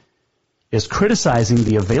actress, is criticizing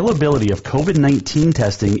the availability of COVID-19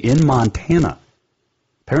 testing in Montana.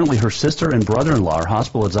 Apparently her sister and brother-in-law are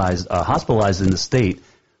hospitalized in the state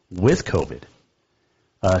with COVID.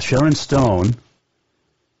 Sharon Stone,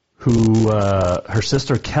 who her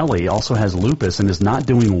sister Kelly also has lupus and is not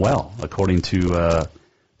doing well, according to the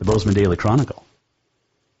Bozeman Daily Chronicle.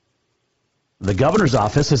 The governor's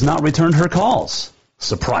office has not returned her calls.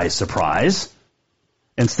 Surprise, surprise.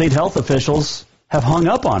 And state health officials have hung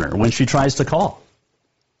up on her when she tries to call.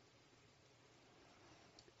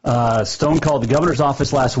 Stone called the governor's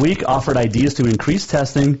office last week, offered ideas to increase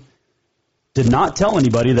testing, did not tell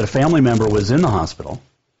anybody that a family member was in the hospital.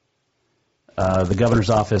 The governor's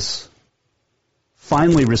office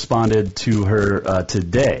finally responded to her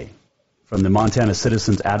today from the Montana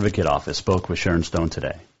Citizens Advocate Office, spoke with Sharon Stone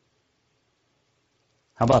today.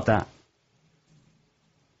 How about that?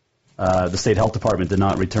 The state health department did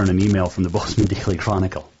not return an email from the Bozeman Daily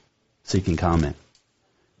Chronicle seeking comment.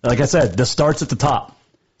 Like I said, this starts at the top.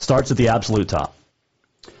 Starts at the absolute top.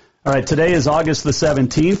 All right, today is August the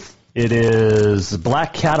 17th. It is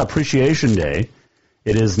Black Cat Appreciation Day.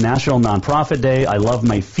 It is National Nonprofit Day, I Love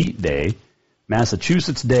My Feet Day,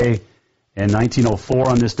 Massachusetts Day, and 1904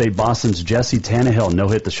 on this day, Boston's Jesse Tannehill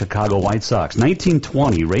no-hit the Chicago White Sox.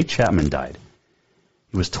 1920, Ray Chapman died.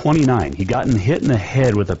 He was 29. He got hit in the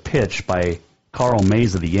head with a pitch by Carl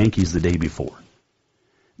Mays of the Yankees the day before.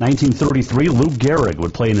 1933, Lou Gehrig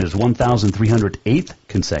would play in his 1,308th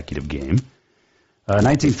consecutive game.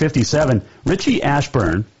 1957, Richie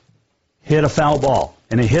Ashburn hit a foul ball,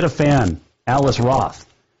 and it hit a fan, Alice Roth.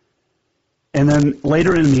 And then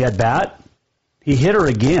later in the at-bat, he hit her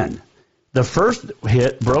again. The first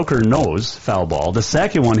hit broke her nose, foul ball. The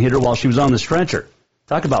second one hit her while she was on the stretcher.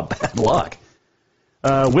 Talk about bad luck.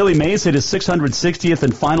 Willie Mays hit his 660th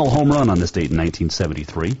and final home run on this date in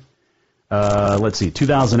 1973. Let's see,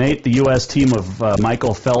 2008, the U.S. team of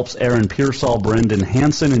Michael Phelps, Aaron Pearsall, Brendan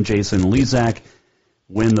Hansen, and Jason Lezak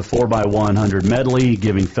win the 4x100 medley,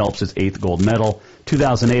 giving Phelps his 8th gold medal.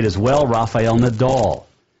 2008 as well, Rafael Nadal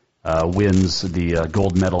wins the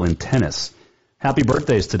gold medal in tennis. Happy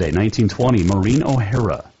birthdays today, 1920, Maureen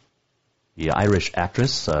O'Hara, the Irish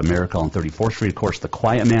actress, Miracle on 34th Street. Of course, The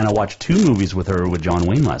Quiet Man. I watched 2 movies with her with John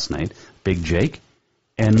Wayne last night, Big Jake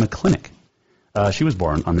and McClintock. She was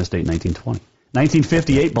born on this date, 1920.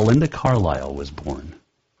 1958, Belinda Carlisle was born,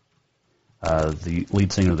 the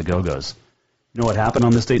lead singer of the Go-Go's. You know what happened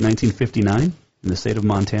on this date, 1959, in the state of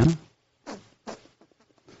Montana?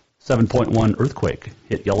 7.1 earthquake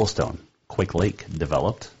hit Yellowstone. Quake Lake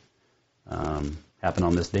developed. Happened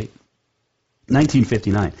on this date.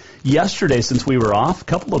 1959. Yesterday, since we were off, a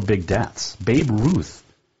couple of big deaths. Babe Ruth,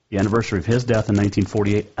 the anniversary of his death in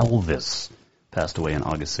 1948. Elvis passed away on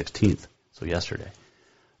August 16th, so yesterday.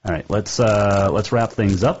 All right, let's wrap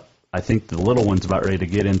things up. I think the little one's about ready to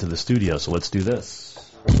get into the studio, so let's do this.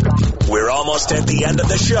 We're almost at the end of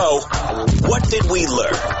the show. What did we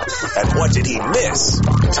learn? And what did he miss?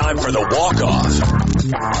 Time for the walk-off.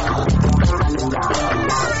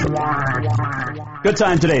 Good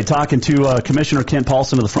time today talking to Commissioner Kent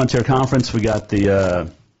Paulson of the Frontier Conference. We got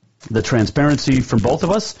the transparency from both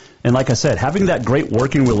of us. And like I said, having that great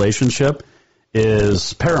working relationship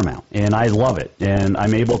is paramount, and I love it. And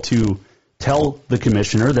I'm able to tell the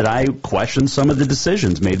commissioner that I question some of the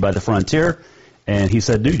decisions made by the Frontier. And he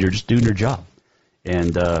said, dude, you're just doing your job.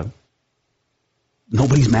 And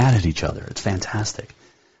nobody's mad at each other. It's fantastic.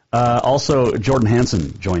 Also, Jordan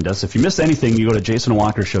Hansen joined us. If you missed anything, you go to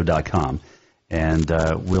jasonwalkershow.com, and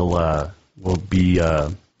we'll be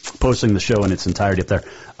posting the show in its entirety up there.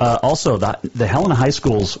 Also, the Helena High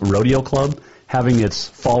School's Rodeo Club having its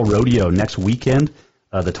fall rodeo next weekend,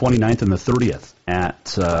 the 29th and the 30th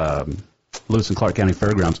at Lewis and Clark County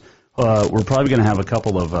Fairgrounds. We're probably going to have a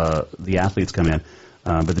couple of the athletes come in,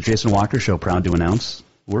 but the Jason Walker Show proud to announce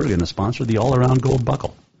we're going to sponsor the All-Around Gold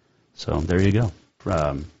Buckle. So there you go.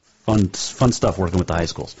 Fun stuff working with the high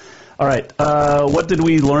schools. All right, what did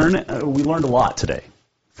we learn? We learned a lot today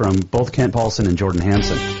from both Kent Paulson and Jordan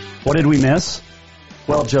Hansen. What did we miss?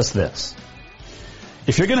 Well, just this.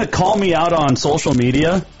 If you're going to call me out on social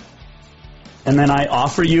media and then I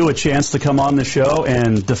offer you a chance to come on the show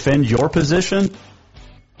and defend your position,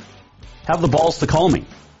 have the balls to call me.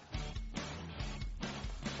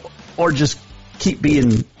 Or just keep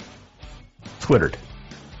being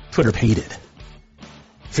Twitter-pated.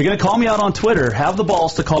 If you're going to call me out on Twitter, have the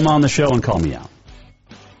balls to call me on the show and call me out.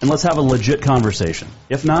 And let's have a legit conversation.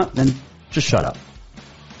 If not, then just shut up.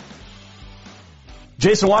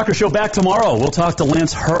 Jason Walker Show back tomorrow. We'll talk to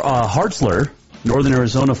Lance Hartzler, Northern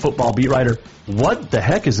Arizona football beat writer. What the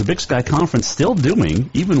heck is the Big Sky Conference still doing,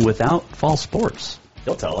 even without fall sports?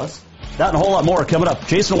 He'll tell us. That and a whole lot more coming up.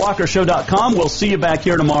 JasonWalkerShow.com. We'll see you back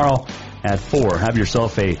here tomorrow at 4. Have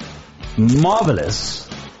yourself a marvelous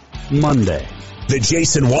Monday. The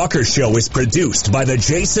Jason Walker Show is produced by the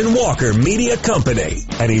Jason Walker Media Company.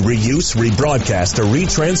 Any reuse, rebroadcast, or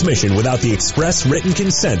retransmission without the express written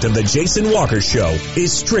consent of the Jason Walker Show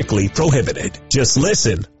is strictly prohibited. Just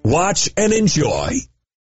listen, watch, and enjoy.